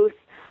youth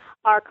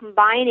are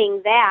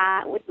combining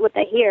that with what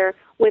they hear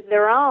with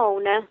their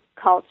own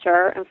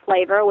culture and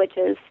flavor, which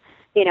is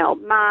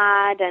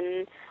mod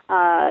and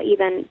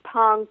even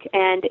punk,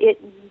 and it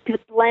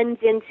blends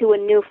into a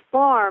new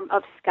form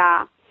of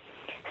ska.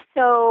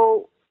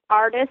 So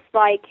artists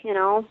like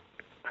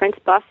Prince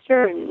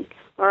Buster and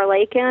Laura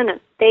Lakin,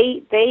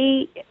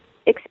 they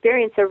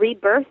experience a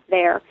rebirth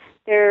there.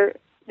 There's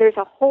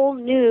a whole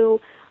new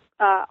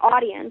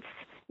audience,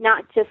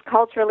 not just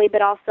culturally,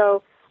 but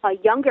also a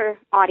younger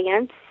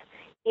audience.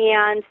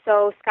 And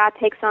so ska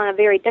takes on a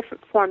very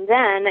different form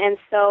then. And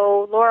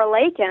so Laura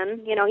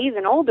Lakin, he's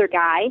an older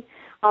guy.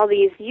 All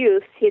these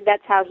youths,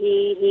 that's how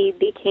he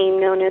became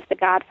known as the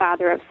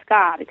godfather of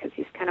ska, because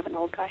he's kind of an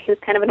old guy. He was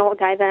kind of an old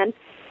guy then.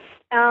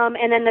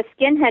 And then the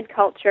skinhead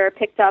culture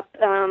picked up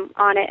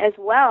on it as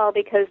well,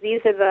 because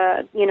these are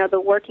the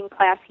working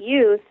class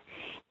youth,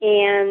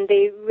 and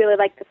they really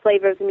like the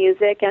flavor of the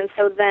music. And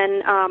so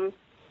then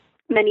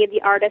many of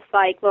the artists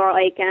like Laura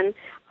Lakin,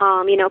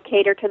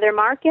 cater to their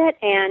market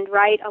and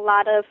write a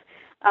lot of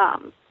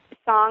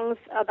songs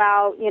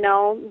about,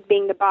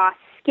 being the boss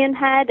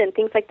skinhead and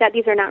things like that.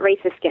 These are not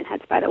racist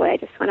skinheads, by the way. I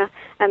just want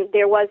to,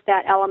 there was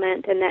that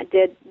element, and I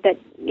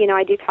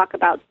do talk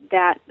about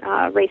that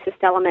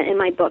racist element in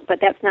my book, but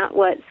that's not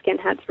what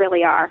skinheads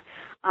really are.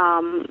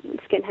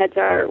 Skinheads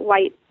are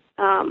white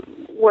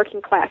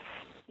working class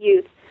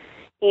youth,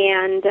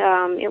 and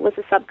it was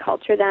a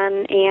subculture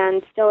then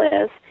and still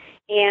is.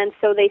 And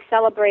so they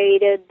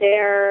celebrated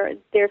their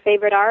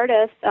favorite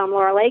artist,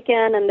 Laura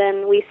Lakin, and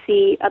then we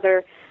see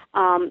other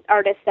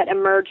artists that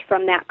emerge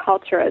from that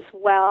culture as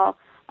well,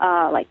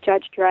 like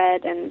Judge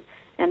Dredd and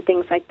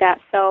things like that.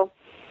 So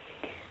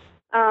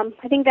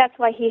I think that's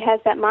why he has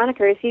that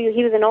moniker.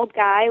 He was an old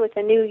guy with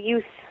a new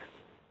youth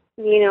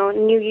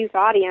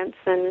audience,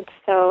 and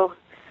so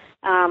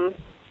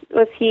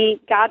was he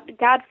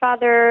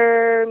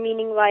Godfather,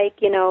 meaning like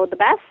the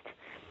best?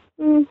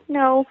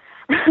 No,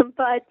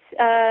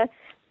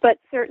 but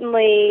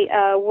certainly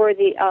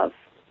worthy of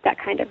that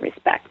kind of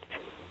respect.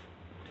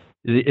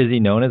 Is he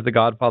known as the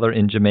Godfather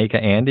in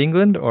Jamaica and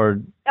England, or?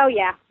 Oh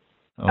yeah.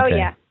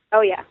 Okay.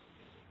 Oh yeah.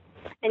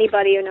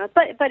 Anybody who knows,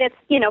 but it's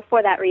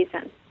for that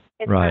reason.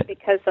 It's right. Not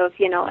because of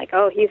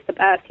he's the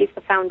best, he's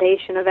the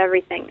foundation of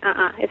everything.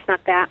 It's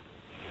not that.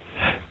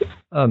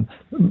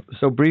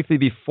 So briefly,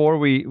 before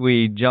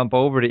we jump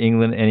over to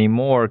England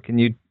anymore, can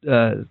you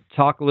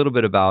talk a little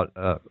bit about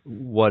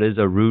what is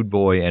a rude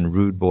boy and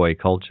rude boy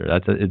culture?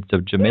 It's a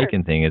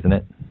Jamaican thing, isn't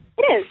it?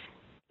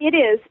 It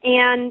is,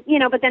 and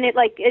but then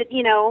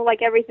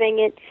like everything,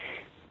 it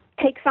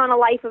takes on a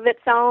life of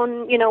its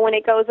own. When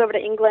it goes over to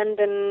England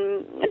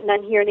and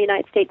then here in the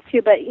United States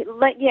too. But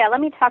let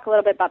me talk a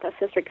little bit about this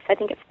history, because I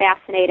think it's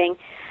fascinating.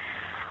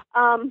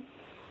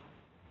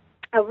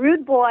 A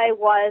rude boy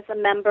was a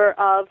member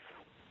of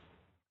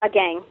a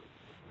gang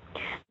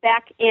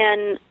back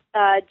in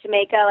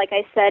Jamaica. Like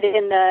I said,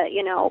 in the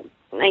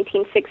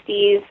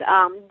 1960s,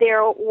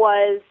 there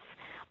was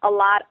a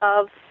lot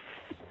of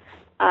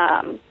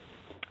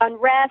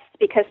unrest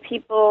because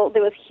there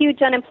was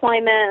huge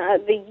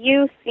unemployment. The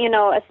youth,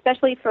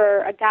 especially for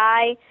a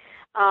guy,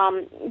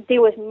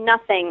 there was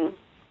nothing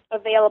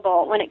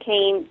available when it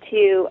came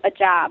to a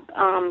job.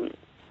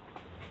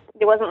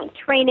 There wasn't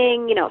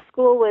training.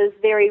 School was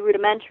very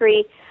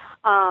rudimentary.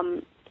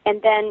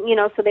 And then,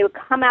 so they would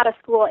come out of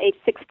school at age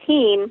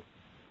 16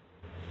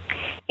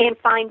 and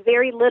find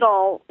very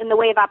little in the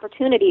way of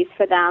opportunities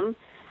for them.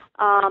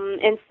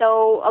 And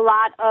so a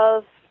lot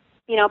of,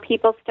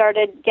 people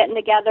started getting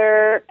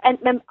together.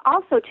 And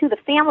also, too, the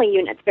family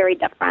unit's very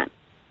different.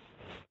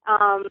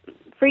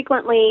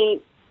 Frequently,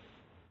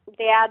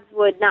 dads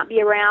would not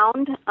be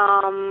around.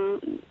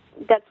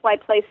 That's why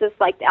places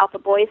like the Alpha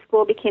Boys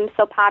School became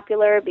so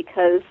popular,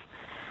 because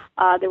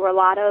There were a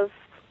lot of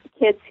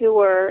kids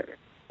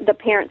the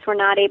parents were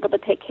not able to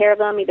take care of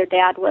them. Either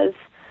dad was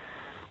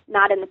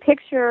not in the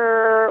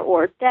picture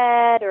or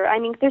dead, or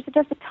there's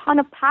just a ton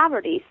of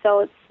poverty.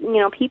 So it's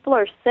people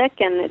are sick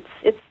and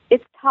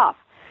it's tough.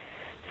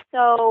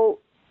 So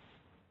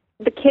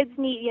the kids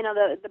need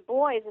the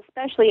boys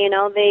especially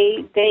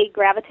they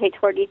gravitate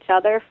toward each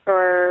other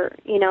for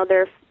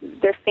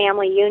their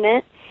family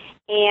unit,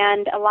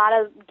 and a lot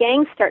of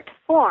gangs start to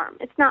form.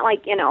 It's not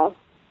like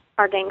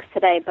our gangs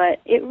today,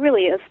 but it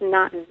really is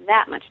not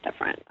that much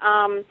different.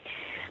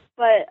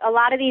 But a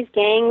lot of these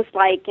gangs,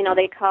 like,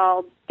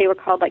 they were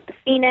called like the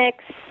Phoenix,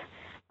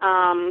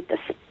 the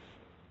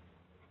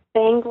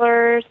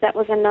Spanglers, that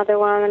was another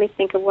one. Let me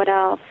think of what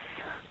else.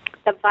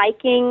 The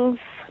Vikings,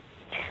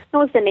 that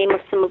was the name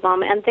of some of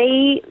them. And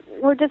they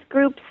were just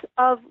groups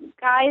of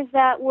guys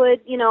that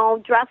would,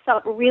 dress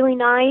up really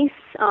nice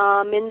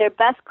in their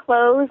best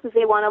clothes because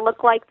they want to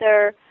look like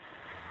they're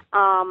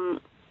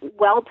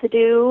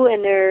well-to-do,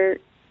 and they're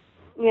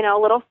a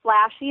little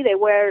flashy. They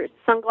wear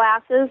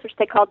sunglasses, which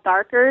they call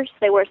darkers.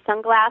 They wear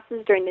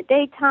sunglasses during the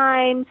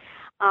daytime.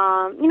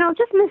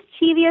 Just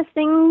mischievous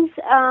things,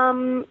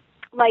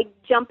 like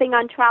jumping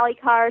on trolley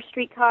cars,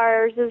 street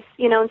cars,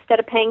 instead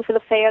of paying for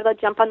the fare, they'll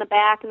jump on the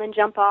back and then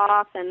jump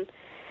off, and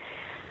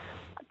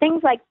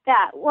things like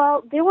that.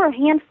 Well, there were a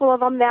handful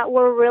of them that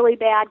were really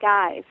bad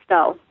guys,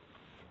 though.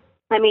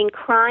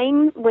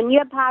 Crime, when you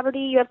have poverty,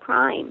 you have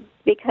crime,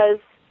 because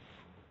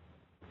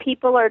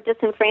people are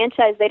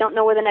disenfranchised. They don't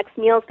know where the next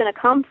meal is going to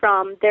come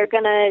from. They're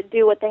going to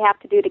do what they have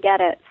to do to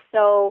get it.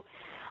 So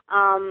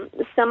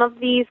some of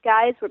these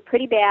guys were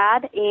pretty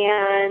bad,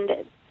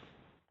 and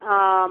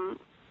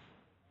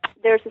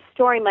there's a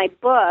story in my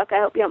book.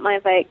 I hope you don't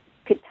mind if I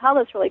could tell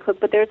this really quick,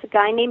 but there's a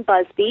guy named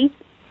Busby.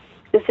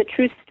 This is a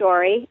true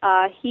story.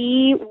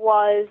 He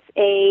was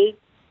a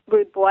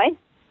rude boy,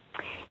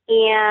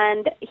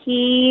 and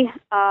he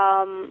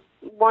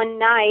one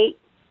night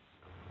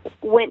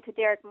went to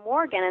Derek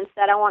Morgan and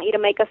said, "I want you to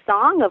make a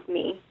song of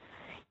me."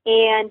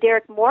 And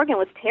Derek Morgan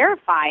was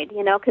terrified,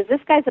 because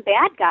this guy's a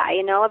bad guy,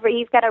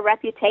 he's got a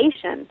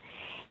reputation.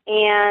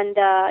 And,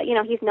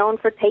 he's known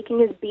for taking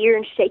his beer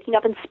and shaking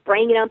up and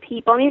spraying it on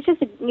people. He's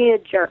just a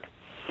jerk.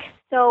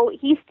 So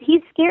he's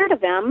scared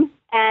of him,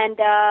 and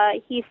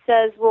he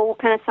says, "Well, what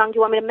kind of song do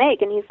you want me to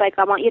make?" And he's like,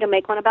 "I want you to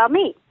make one about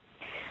me."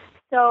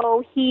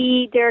 So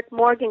Derek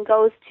Morgan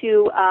goes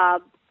to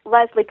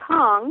Leslie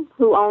Kong,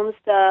 who owns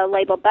the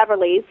label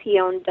Beverly's. He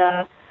owned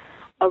a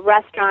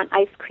restaurant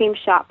ice cream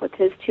shop with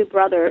his two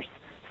brothers.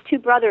 His two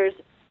brothers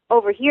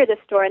overhear this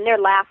story, and they're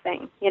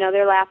laughing.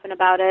 They're laughing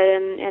about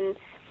it. And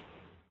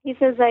he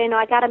says,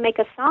 I got to make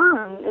a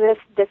song.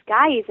 This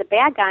guy, he's a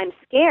bad guy. I'm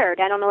scared.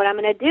 I don't know what I'm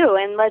going to do.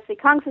 And Leslie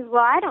Kong says,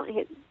 well,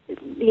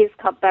 he's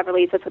called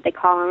Beverly's. That's what they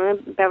call him.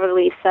 And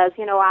Beverly says,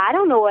 I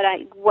don't know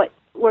what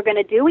we're going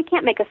to do. We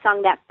can't make a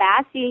song that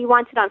fast. He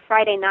wants it on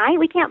Friday night.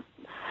 We can't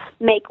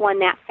make one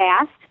that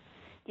fast.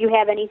 Do you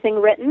have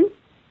anything written?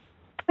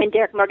 And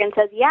Derek Morgan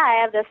says, yeah,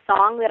 I have this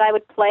song that I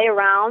would play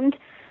around.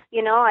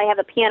 I have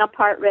a piano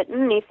part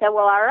written. And he said,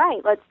 well, all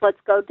right, let's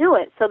go do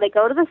it. So they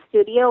go to the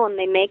studio and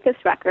they make this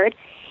record.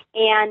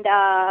 And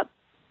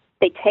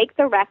they take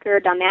the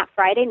record on that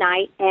Friday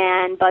night,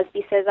 and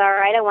Busby says, all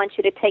right, I want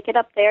you to take it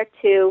up there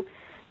to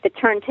the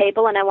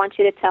turntable, and I want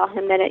you to tell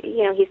him that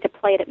he's to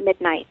play it at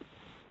midnight.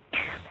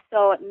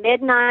 So at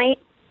midnight,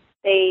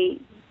 the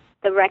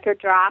record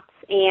drops,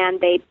 and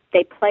they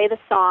play the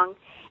song.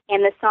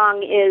 And the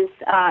song is,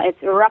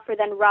 it's rougher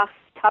than rough,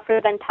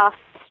 tougher than tough,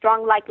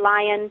 strong like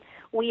lion,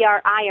 we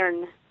are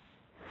iron.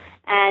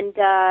 And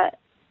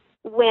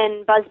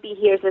when Busby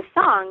hears this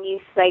song, he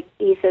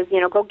says,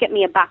 go get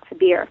me a box of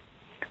beer.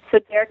 So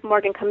Derek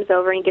Morgan comes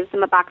over and gives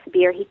him a box of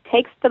beer. He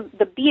takes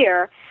the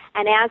beer,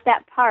 and as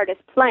that part is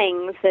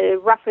playing, the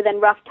rougher than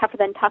rough, tougher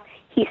than tough,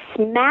 he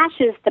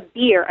smashes the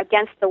beer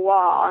against the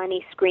wall, and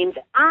he screams,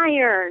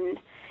 iron.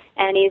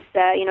 And he's,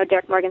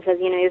 Derek Morgan says,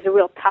 he's a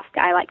real tough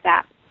guy like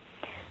that.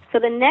 So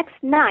the next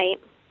night,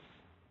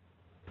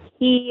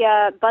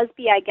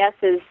 Busby, I guess,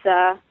 is,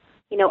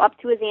 up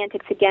to his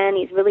antics again.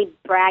 He's really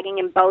bragging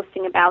and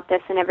boasting about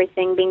this and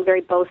everything, being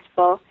very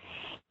boastful.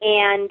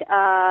 And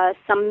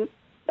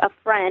a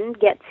friend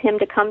gets him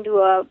to come to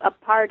a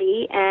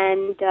party,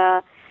 and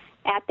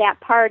at that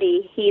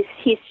party, he's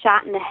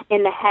shot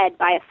in the head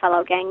by a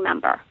fellow gang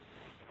member.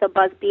 So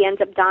Busby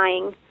ends up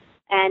dying.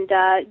 And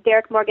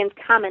Derek Morgan's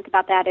comment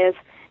about that is,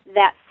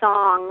 that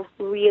song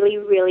really,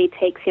 really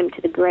takes him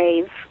to the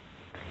grave.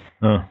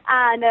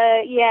 And,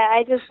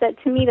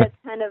 to me, that's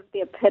kind of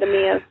the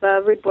epitome of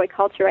rude boy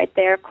culture right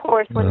there. Of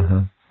course,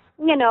 when,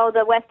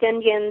 the West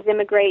Indians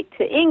immigrate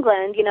to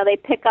England, they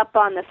pick up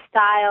on the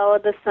style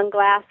of the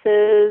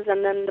sunglasses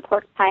and then the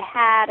pork pie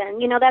hat.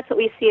 And, that's what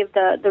we see of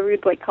the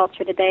rude boy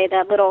culture today,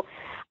 that little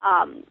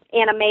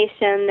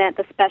animation that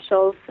the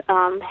specials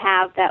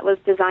have that was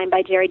designed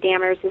by Jerry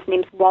Dammers. His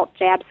name's Walt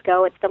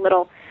Jabsco. It's the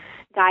little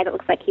guy that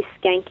looks like he's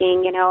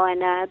skanking,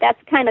 and that's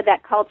kind of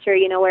that culture,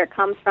 where it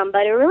comes from.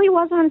 But it really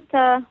wasn't,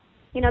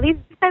 these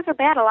guys are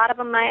bad. A lot of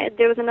them,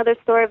 there was another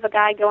story of a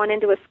guy going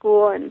into a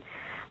school and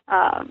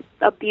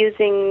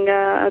abusing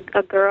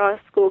a girl, a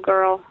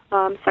schoolgirl,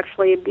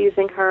 sexually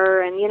abusing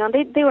her, and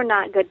they were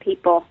not good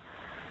people.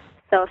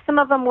 So some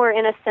of them were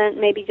innocent,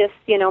 maybe just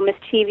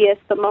mischievous,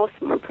 but most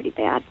of them were pretty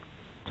bad.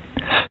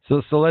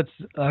 So let's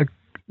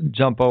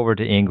jump over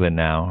to England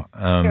now,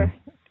 Sure.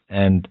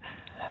 And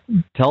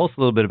tell us a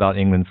little bit about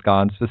England ska,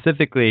 and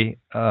specifically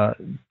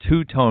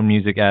two-tone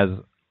music as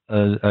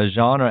a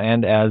genre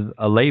and as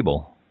a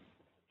label.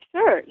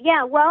 Sure.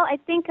 Yeah. Well, I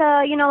think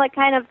like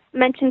kind of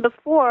mentioned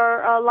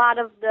before, a lot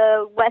of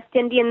the West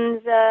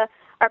Indians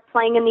are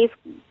playing in these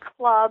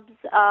clubs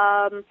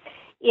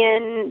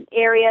in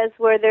areas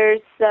where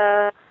there's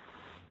they're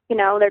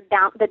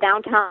the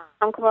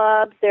downtown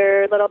clubs.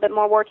 They're a little bit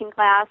more working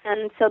class,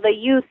 and so the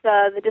youth,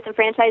 the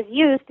disenfranchised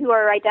youth, who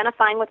are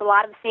identifying with a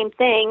lot of the same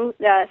things,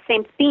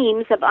 same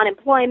themes of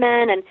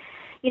unemployment, and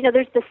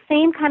there's the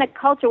same kind of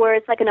culture where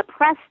it's like an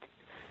oppressed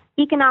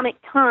economic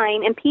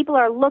time, and people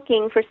are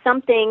looking for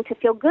something to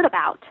feel good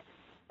about.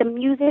 The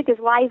music is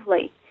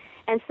lively,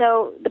 and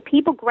so the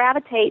people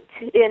gravitate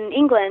in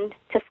England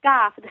to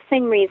ska for the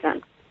same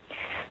reason.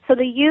 So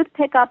the youth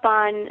pick up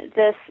on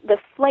this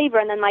flavor,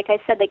 and then, like I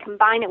said, they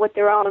combine it with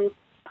their own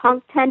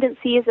punk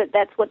tendencies.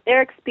 That's what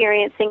they're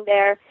experiencing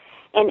there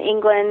in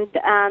England.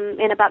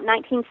 In about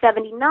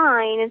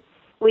 1979,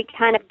 we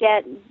kind of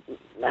get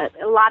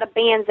a lot of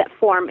bands that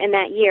form in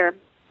that year.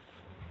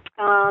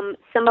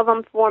 Some of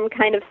them form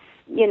kind of,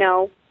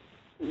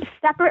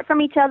 separate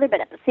from each other,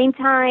 but at the same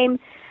time.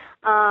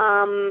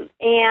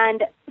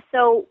 And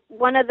so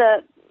one of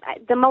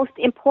the most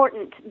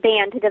important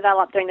band to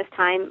develop during this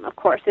time, of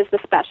course, is the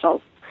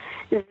Specials.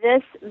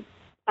 This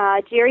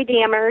Jerry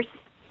Dammers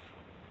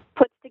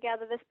puts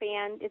together this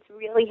band. It's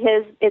really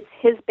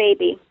his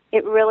baby.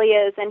 It really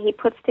is, and he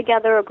puts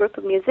together a group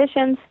of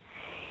musicians.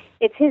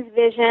 It's his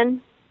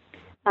vision.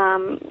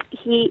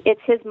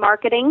 It's his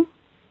marketing,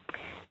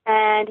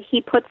 and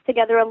he puts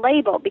together a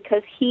label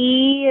because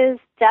he is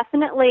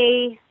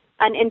definitely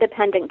an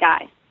independent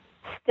guy,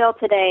 still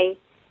today,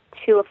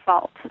 to a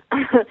fault.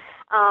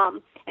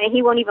 And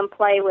he won't even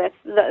play with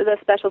the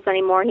Specials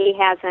anymore. He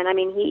hasn't. I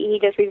mean, he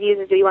just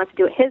refuses to. He wants to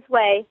do it his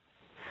way,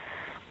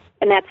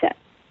 and that's it.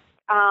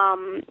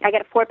 I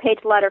got a 4-page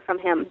letter from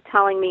him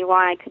telling me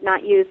why I could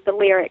not use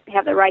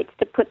have the rights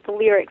to put the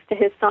lyrics to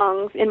his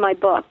songs in my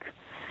book.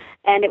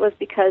 And it was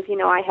because,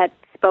 I had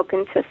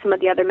spoken to some of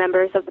the other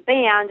members of the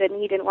band, and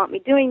he didn't want me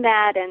doing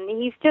that. And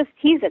he's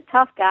a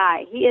tough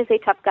guy. He is a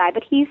tough guy,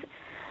 but he's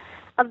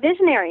a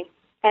visionary.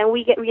 And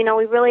we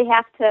really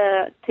have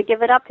to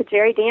give it up to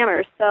Jerry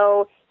Dammers.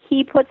 So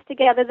he puts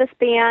together this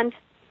band,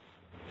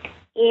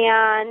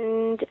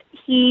 and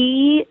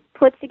he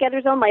puts together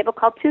his own label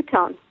called Two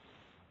Tone.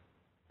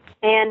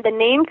 And the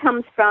name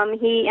comes from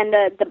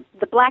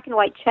the black and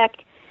white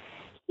check.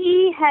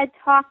 He had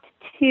talked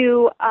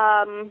to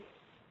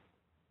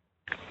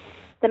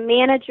the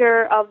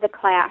manager of the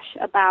Clash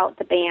about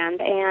the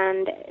band,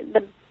 and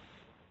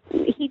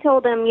he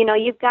told him,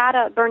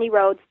 Bernie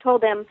Rhodes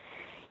told him,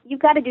 you've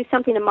got to do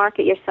something to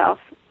market yourself.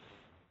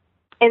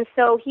 And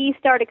so he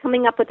started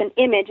coming up with an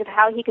image of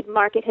how he could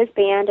market his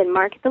band and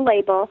market the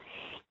label.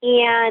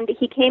 And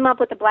he came up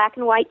with the black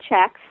and white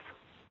checks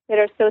that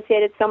are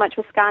associated so much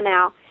with ska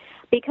now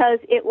because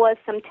it was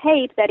some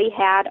tape that he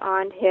had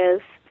on his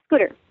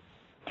scooter.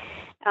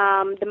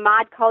 The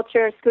mod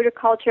culture, scooter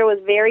culture was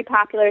very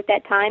popular at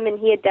that time, and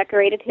he had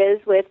decorated his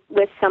with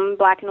some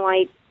black and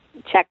white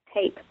check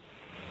tape.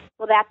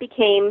 Well, that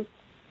became,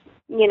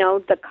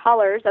 the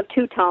colors of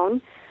Two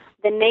Tone,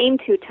 the name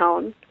Two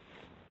Tone,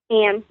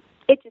 and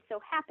it just so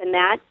happened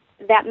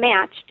that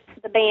matched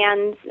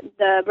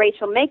the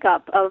racial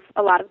makeup of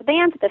a lot of the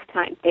bands at this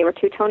time. They were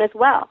Two Tone as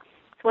well.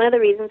 It's one of the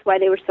reasons why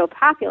they were so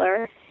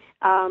popular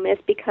is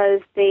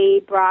because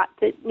they brought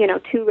the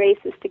two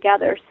races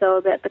together,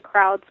 so that the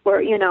crowds were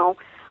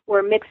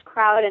a mixed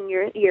crowd, and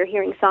you're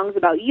hearing songs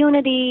about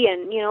unity,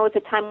 and it's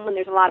a time when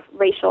there's a lot of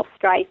racial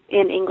strife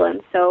in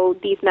England, so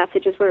these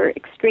messages were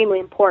extremely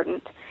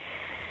important.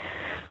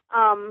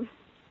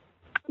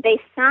 They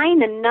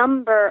signed a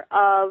number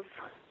of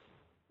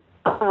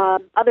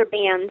other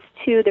bands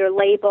to their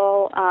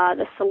label,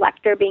 the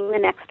Selector being the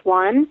next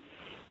one,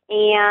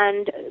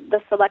 and the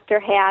Selector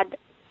had,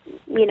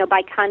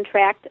 by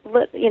contract,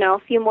 a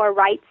few more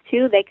rights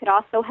too. They could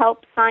also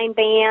help sign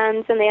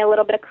bands, and they had a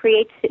little bit of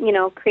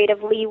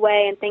creative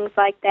leeway and things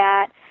like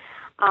that.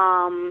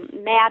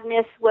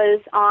 Madness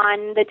was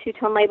on the Two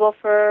Tone label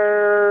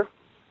for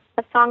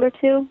a song or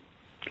two,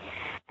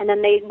 and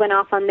then they went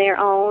off on their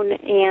own.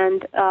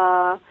 And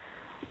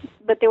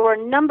but there were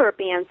a number of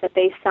bands that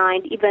they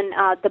signed, even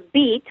The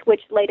Beat,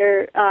 which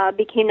later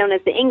became known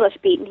as the English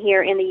Beat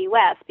here in the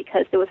U.S.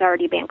 because there was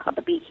already a band called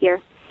The Beat here,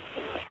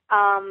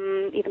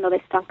 even though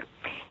they stunk.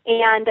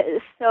 And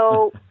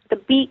so The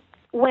Beat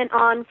went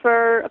on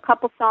for a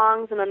couple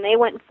songs, and then they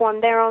went and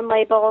formed their own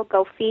label,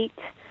 Go Feet.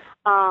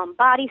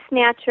 Body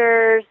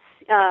Snatchers,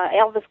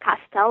 Elvis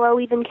Costello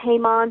even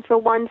came on for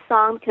one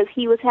song because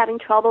he was having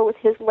trouble with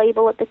his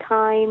label at the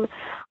time.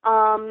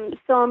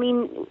 So, I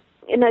mean,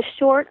 in a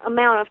short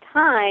amount of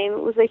time,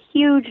 it was a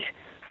huge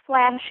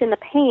flash in the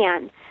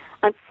pan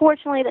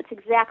unfortunately, that's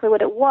exactly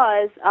what it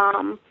was.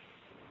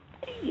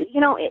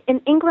 In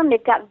England,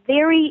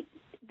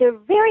 they're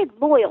very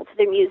loyal to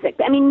their music.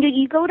 I mean,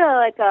 you go to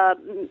like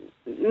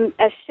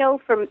a show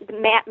for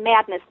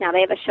Madness now.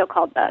 They have a show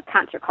called a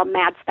concert called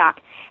Madstock.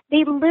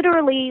 They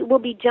literally will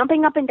be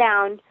jumping up and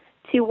down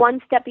to One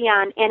Step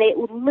Beyond, and it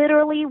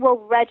literally will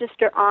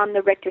register on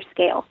the Richter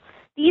scale.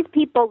 These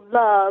people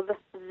love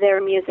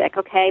their music,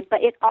 okay,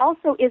 but it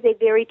also is a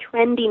very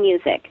trendy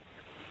music.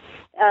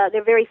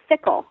 They're very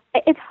fickle.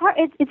 It's hard.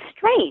 It's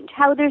strange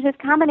how there's this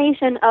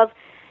combination of,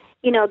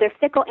 they're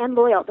fickle and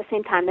loyal at the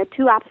same time. They're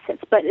two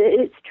opposites, but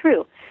it's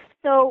true.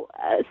 So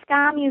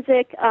ska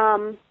music,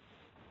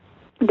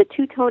 the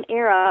two-tone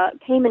era,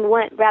 came and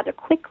went rather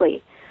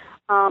quickly.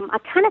 I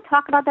kind of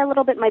talk about that a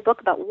little bit in my book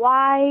about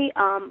why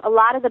a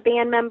lot of the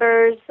band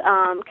members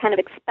kind of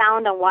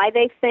expound on why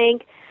they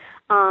think.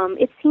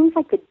 It seems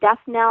like the death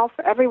knell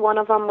for every one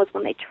of them was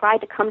when they tried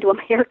to come to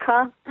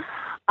America.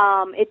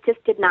 It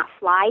just did not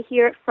fly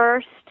here at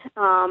first.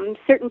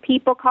 Certain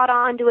people caught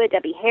on to it.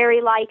 Debbie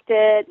Harry liked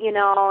it,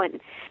 and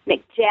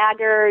Mick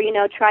Jagger,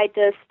 tried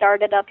to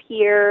start it up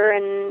here,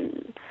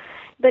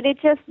 but it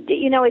just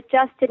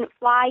didn't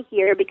fly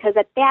here because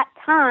at that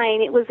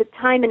time it was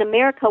a time in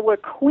America where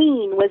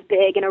Queen was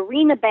big and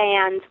arena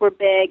bands were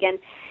big, and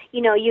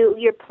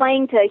you're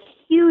playing to a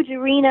huge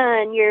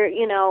arena and you're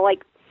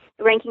like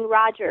Ranking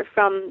Roger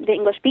from the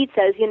English Beat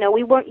says,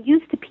 we weren't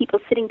used to people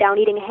sitting down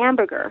eating a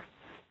hamburger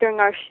during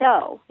our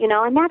show,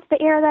 and that's the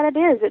era that it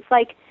is. It's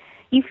like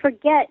you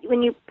forget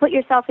when you put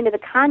yourself into the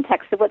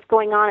context of what's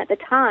going on at the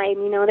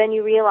time, then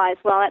you realize,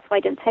 well, that's why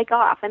it didn't take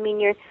off. I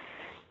mean,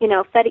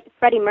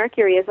 Freddie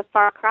Mercury is a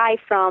far cry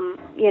from,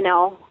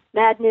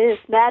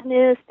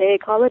 madness, they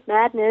call it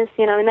madness,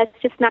 and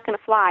that's just not going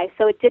to fly.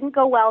 So it didn't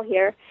go well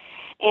here.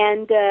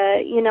 And,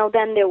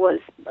 then there was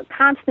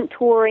constant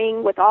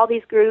touring with all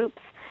these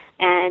groups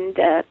and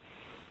a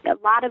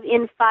lot of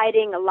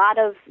infighting, a lot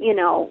of,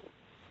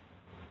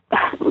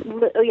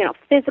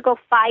 physical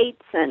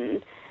fights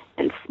and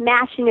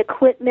smashing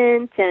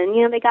equipment,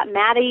 and they got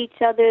mad at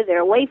each other. They're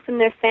away from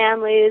their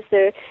families.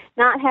 They're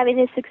not having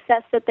the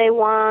success that they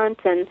want,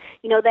 and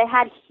they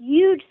had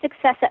huge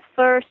success at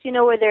first.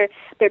 Where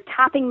they're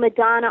topping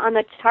Madonna on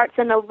the charts,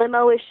 and the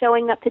limo is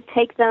showing up to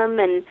take them,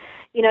 and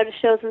to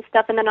shows and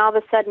stuff, and then all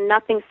of a sudden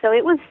nothing. So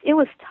it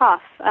was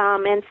tough,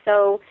 and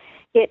so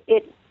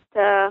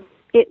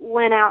it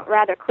went out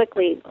rather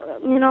quickly. A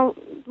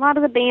lot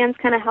of the bands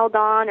kind of held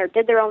on or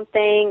did their own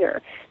thing,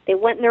 or they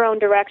went in their own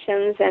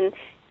directions, and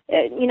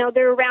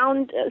they're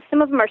around.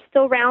 Some of them are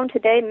still around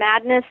today.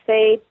 Madness,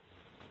 they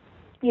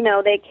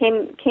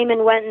came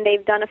and went, and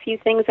they've done a few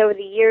things over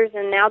the years,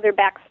 and now they're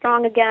back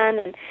strong again.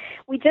 And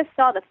we just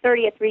saw the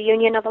 30th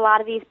reunion of a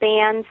lot of these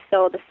bands.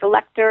 So the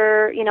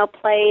Selecter,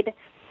 played,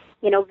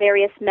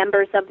 various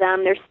members of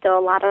them. There's still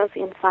a lot of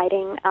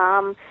infighting.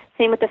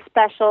 Same with the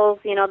Specials.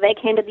 They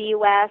came to the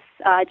U.S.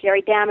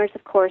 Jerry Dammers,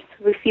 of course,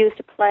 refused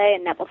to play,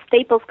 and Neville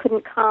Staples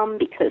couldn't come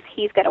because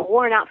he's got a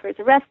warrant out for his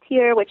arrest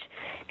here, which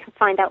you can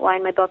find out why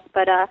in my book.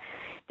 But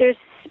there's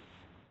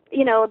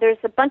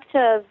a bunch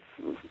of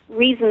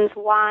reasons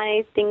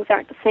why things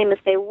aren't the same as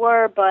they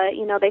were, but,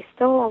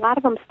 a lot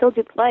of them still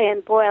do play,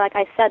 and boy, like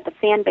I said, the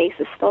fan base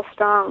is still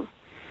strong.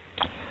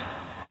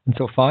 And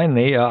so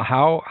finally,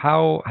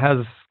 how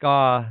has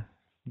ska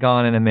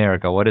gone in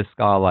America? What is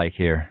ska like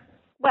here?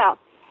 Well,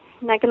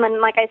 like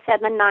I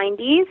said, in the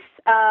 90s,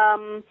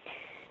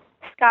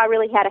 ska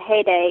really had a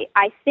heyday.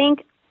 I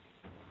think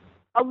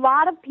a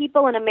lot of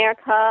people in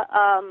America,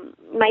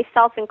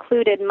 myself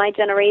included, my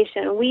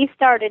generation,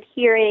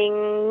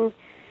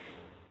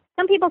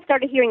 some people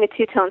started hearing the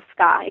two-tone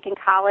ska like in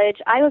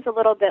college. I was a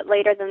little bit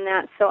later than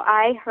that, so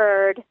I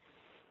heard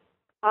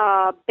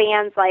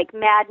bands like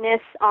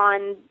Madness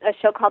on a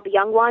show called The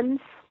Young Ones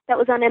that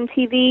was on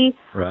MTV.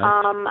 Right.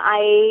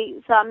 I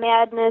saw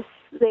Madness.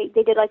 They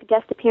did like a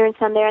guest appearance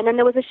on there. And then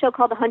there was a show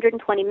called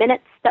 120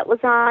 Minutes that was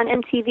on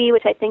MTV,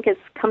 which I think is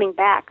coming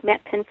back.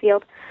 Matt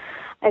Pinfield,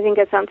 I think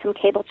it's on some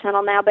cable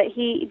channel now. But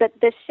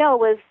this show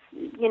was,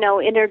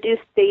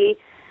 introduced the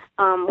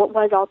what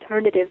was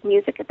alternative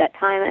music at that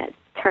time. That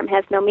term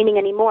has no meaning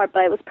anymore,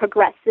 but it was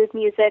progressive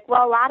music.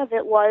 Well, a lot of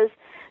it was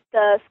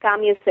the ska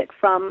music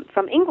from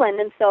England,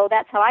 and so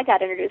that's how I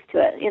got introduced to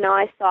it.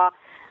 I saw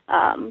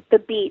The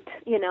Beat,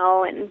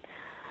 and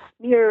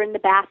Mirror in the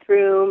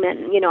Bathroom,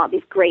 and all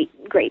these great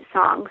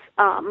songs.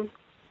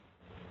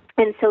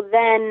 And so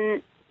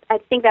then I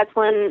think that's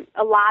when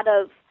a lot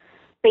of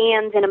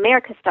bands in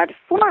America started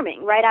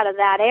forming. Right out of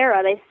that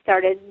era, they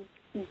started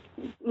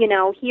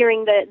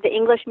hearing the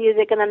English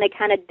music, and then they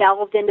kind of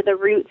delved into the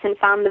roots and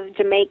found the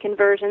Jamaican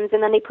versions,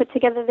 and then they put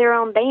together their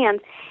own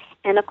bands.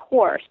 And of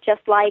course,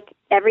 just like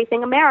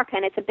everything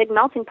American, it's a big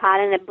melting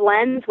pot, and it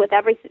blends with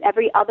every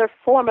other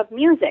form of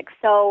music.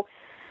 So,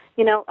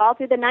 all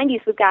through the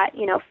 90s, we've got,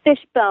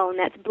 Fishbone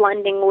that's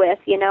blending with,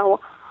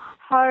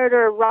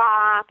 harder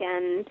rock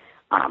and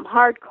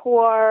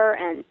hardcore,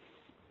 and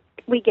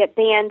we get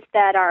bands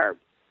that are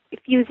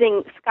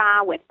fusing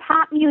ska with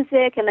pop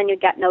music, and then you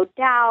got No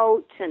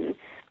Doubt and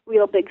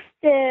Real Big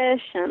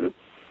Fish, and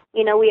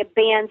We have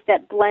bands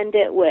that blend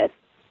it with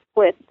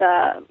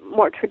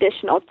more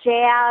traditional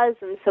jazz,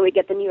 and so we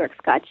get the New York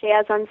Ska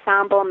Jazz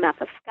Ensemble,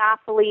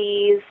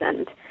 Mephistopheles,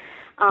 and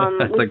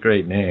that's a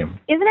great name.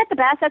 Isn't it the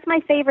best? That's my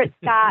favorite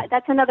ska.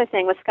 That's another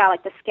thing with ska,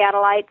 like the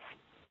Skatalites,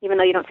 even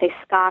though you don't say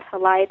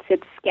Skatalites,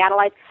 it's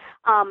Skatalites.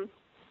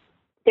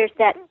 There's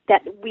that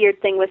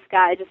weird thing with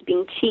ska just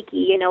being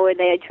cheeky, where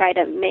they try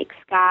to make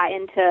ska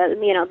into,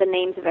 the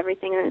names of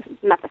everything, and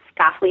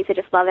Mephistopheles, I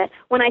just love it.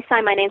 When I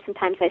sign my name,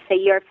 sometimes I say,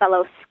 your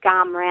fellow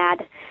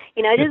scamrad.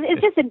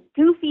 It's just a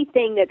goofy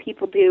thing that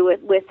people do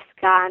with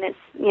ska, and it's,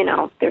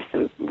 there's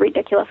some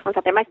ridiculous ones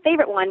out there. My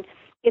favorite one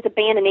is a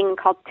band in England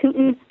called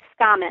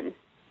Tutankhamen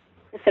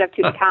instead of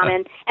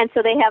Tutankhamen, and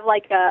so they have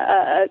like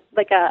a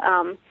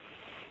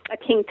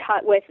King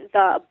Tut with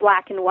the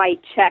black and white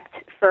checked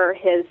for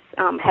his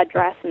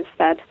headdress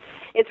instead.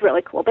 It's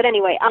really cool. But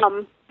anyway,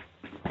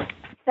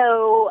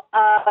 so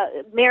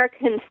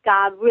American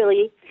ska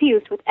really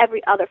fused with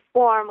every other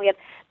form. We have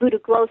Voodoo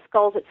Glow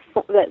Skulls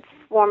that's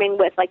forming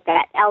with like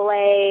that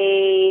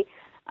LA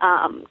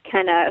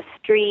kind of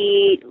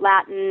street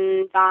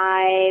Latin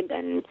vibe,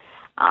 and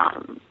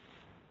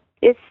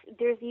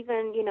there's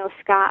even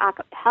ska a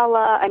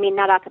cappella. I mean,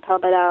 not a cappella,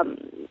 but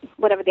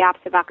whatever the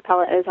opposite of a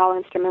cappella is, all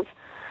instruments.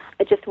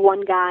 Just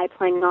one guy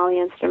playing all the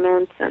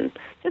instruments, and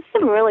just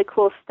some really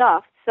cool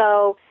stuff.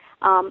 So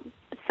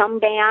some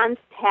bands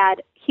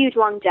had huge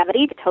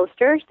longevity. The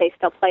Toasters, they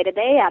still play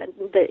today at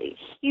the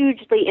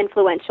hugely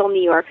influential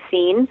New York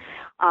scene.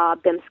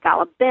 Bim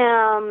Scala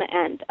Bim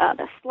and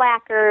the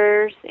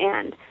Slackers,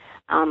 and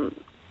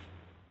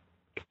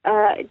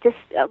just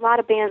a lot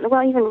of bands.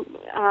 Well, even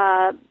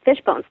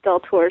Fishbone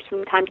still tours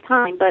from time to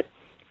time, but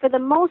for the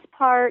most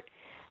part,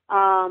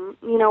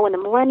 when the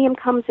millennium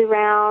comes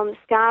around,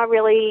 ska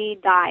really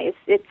dies.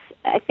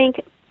 I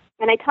think,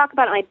 and I talk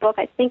about it in my book,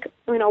 I think,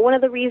 one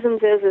of the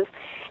reasons is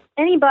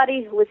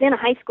anybody who was in a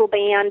high school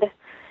band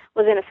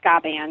was in a ska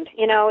band.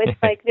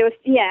 It's like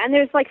and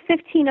there's like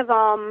 15 of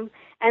them,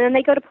 and then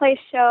they go to play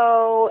a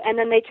show, and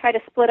then they try to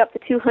split up the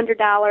 $200,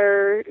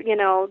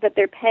 that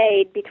they're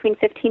paid between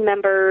 15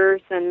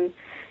 members, and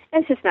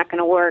it's just not going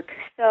to work.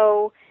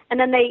 So, and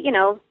then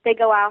they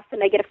go off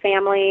and they get a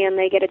family and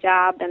they get a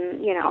job,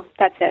 and,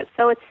 that's it.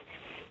 So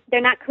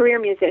they're not career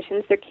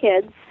musicians, they're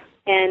kids,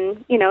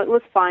 and, it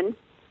was fun.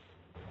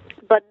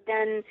 But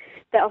then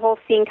the whole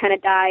scene kind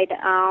of died.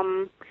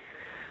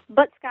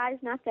 But ska is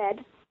not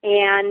dead.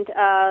 And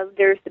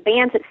there's the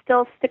bands that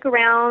still stick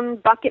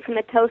around. Bucket from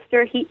the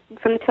Toasters,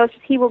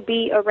 he will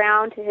be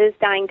around to his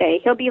dying day.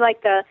 He'll be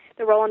like the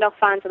Roland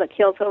Alfonso that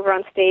kills over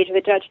on stage, or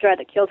the Judge Dredd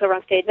that kills over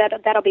on stage.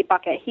 That'll be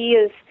Bucket.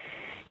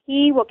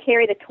 He will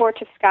carry the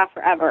torch of ska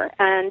forever.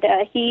 And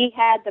he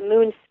had the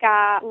Moon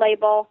Ska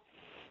label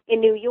in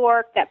New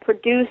York that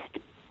produced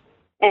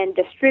and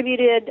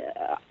distributed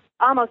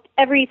almost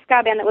every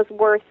ska band that was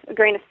worth a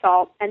grain of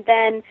salt. And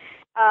then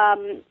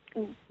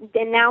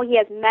now he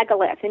has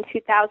Megalith. In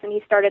 2000,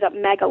 he started up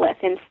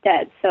Megalith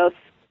instead. So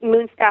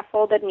Moon Ska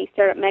folded, and he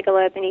started up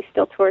Megalith, and he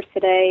still tours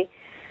today.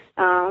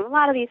 A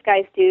lot of these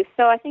guys do.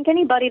 So I think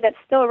anybody that's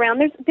still around,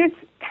 there's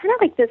kind of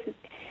like this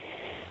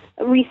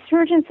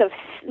resurgence of,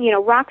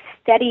 rock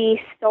steady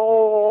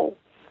soul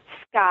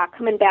ska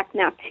coming back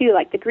now too,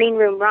 like the Green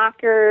Room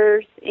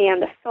Rockers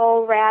and the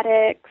Soul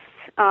Radix.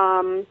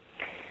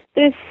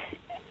 There's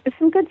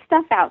some good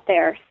stuff out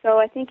there. So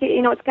I think,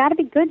 it's got to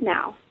be good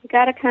now. You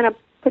got to kind of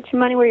put your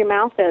money where your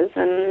mouth is.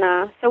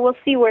 And so we'll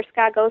see where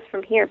ska goes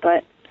from here,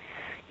 but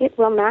it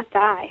will not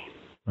die.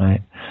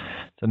 Right.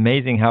 It's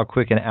amazing how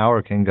quick an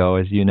hour can go,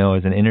 as you know,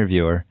 as an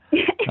interviewer.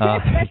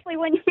 Especially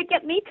when you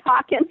get me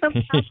talking about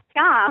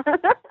ska.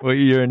 Well,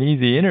 you're an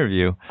easy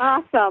interview.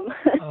 Awesome.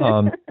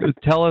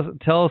 Tell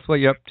us what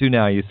you're up to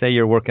now. You say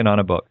you're working on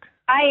a book.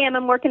 I am.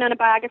 I'm working on a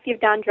biography of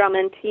Don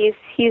Drummond. He's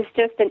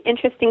just an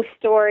interesting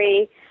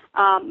story.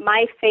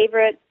 My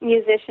favorite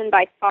musician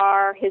by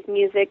far. His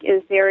music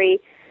is very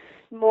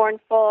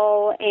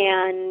mournful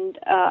and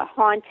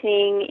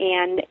haunting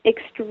and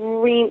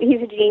extreme.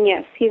 He's a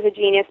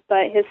genius,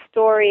 but his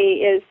story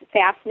is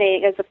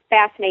fascinating. It's a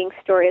fascinating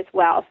story as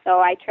well. So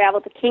I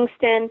traveled to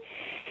Kingston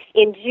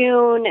in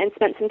June and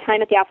spent some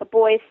time at the Alpha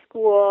Boys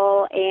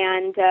School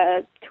and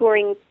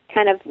touring,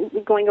 kind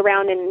of going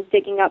around and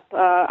digging up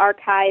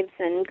archives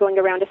and going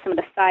around to some of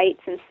the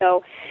sites. And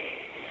so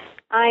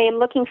I am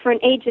looking for an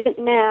agent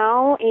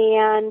now,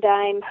 and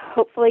I'm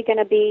hopefully going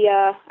to be,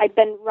 I've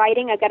been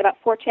writing. I've got about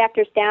 4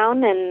 chapters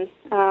down, and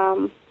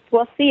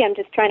we'll see. I'm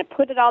just trying to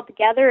put it all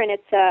together, and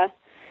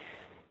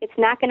it's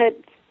not going to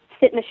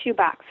sit in a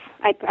shoebox.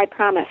 I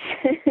promise.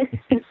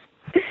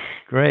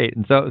 Great.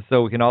 And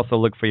so we can also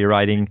look for your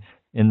writing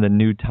in the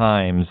New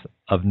Times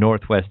of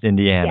Northwest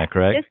Indiana,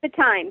 correct? Just the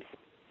Times.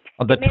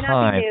 Oh, the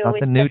Times, not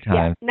the New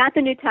Times. Yeah, not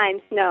the New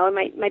Times, no.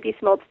 It might be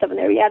some old stuff in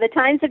there. Yeah, the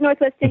Times of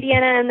Northwest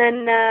Indiana, and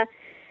then, I,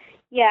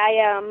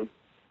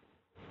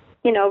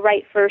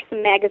 write for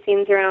some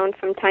magazines around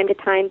from time to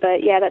time,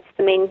 but, yeah, that's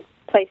the main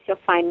place you'll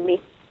find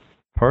me.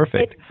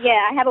 Perfect.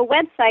 I have a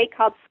website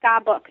called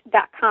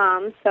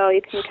skabook.com, so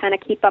you can kind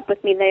of keep up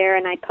with me there,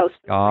 and I post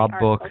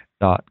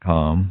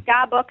Skabook.com.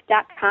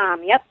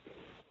 Skabook.com, yep.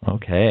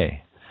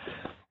 Okay.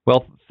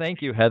 Well,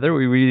 thank you, Heather.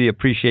 We really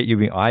appreciate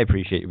you I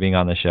appreciate you being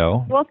on the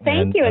show. Well,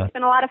 thank you. It's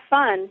been a lot of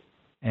fun.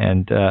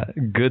 And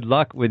good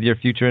luck with your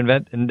future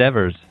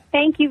endeavors.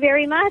 Thank you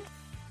very much.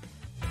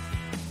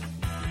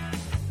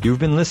 You've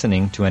been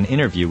listening to an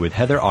interview with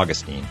Heather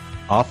Augustine,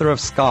 author of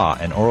Ska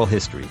and Oral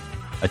History,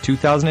 a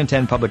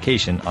 2010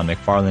 publication on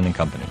McFarland and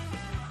Company.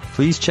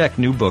 Please check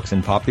New Books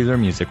in Popular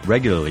Music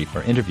regularly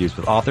for interviews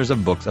with authors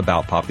of books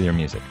about popular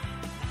music.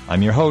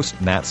 I'm your host,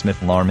 Matt Smith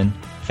Larman.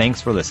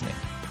 Thanks for listening.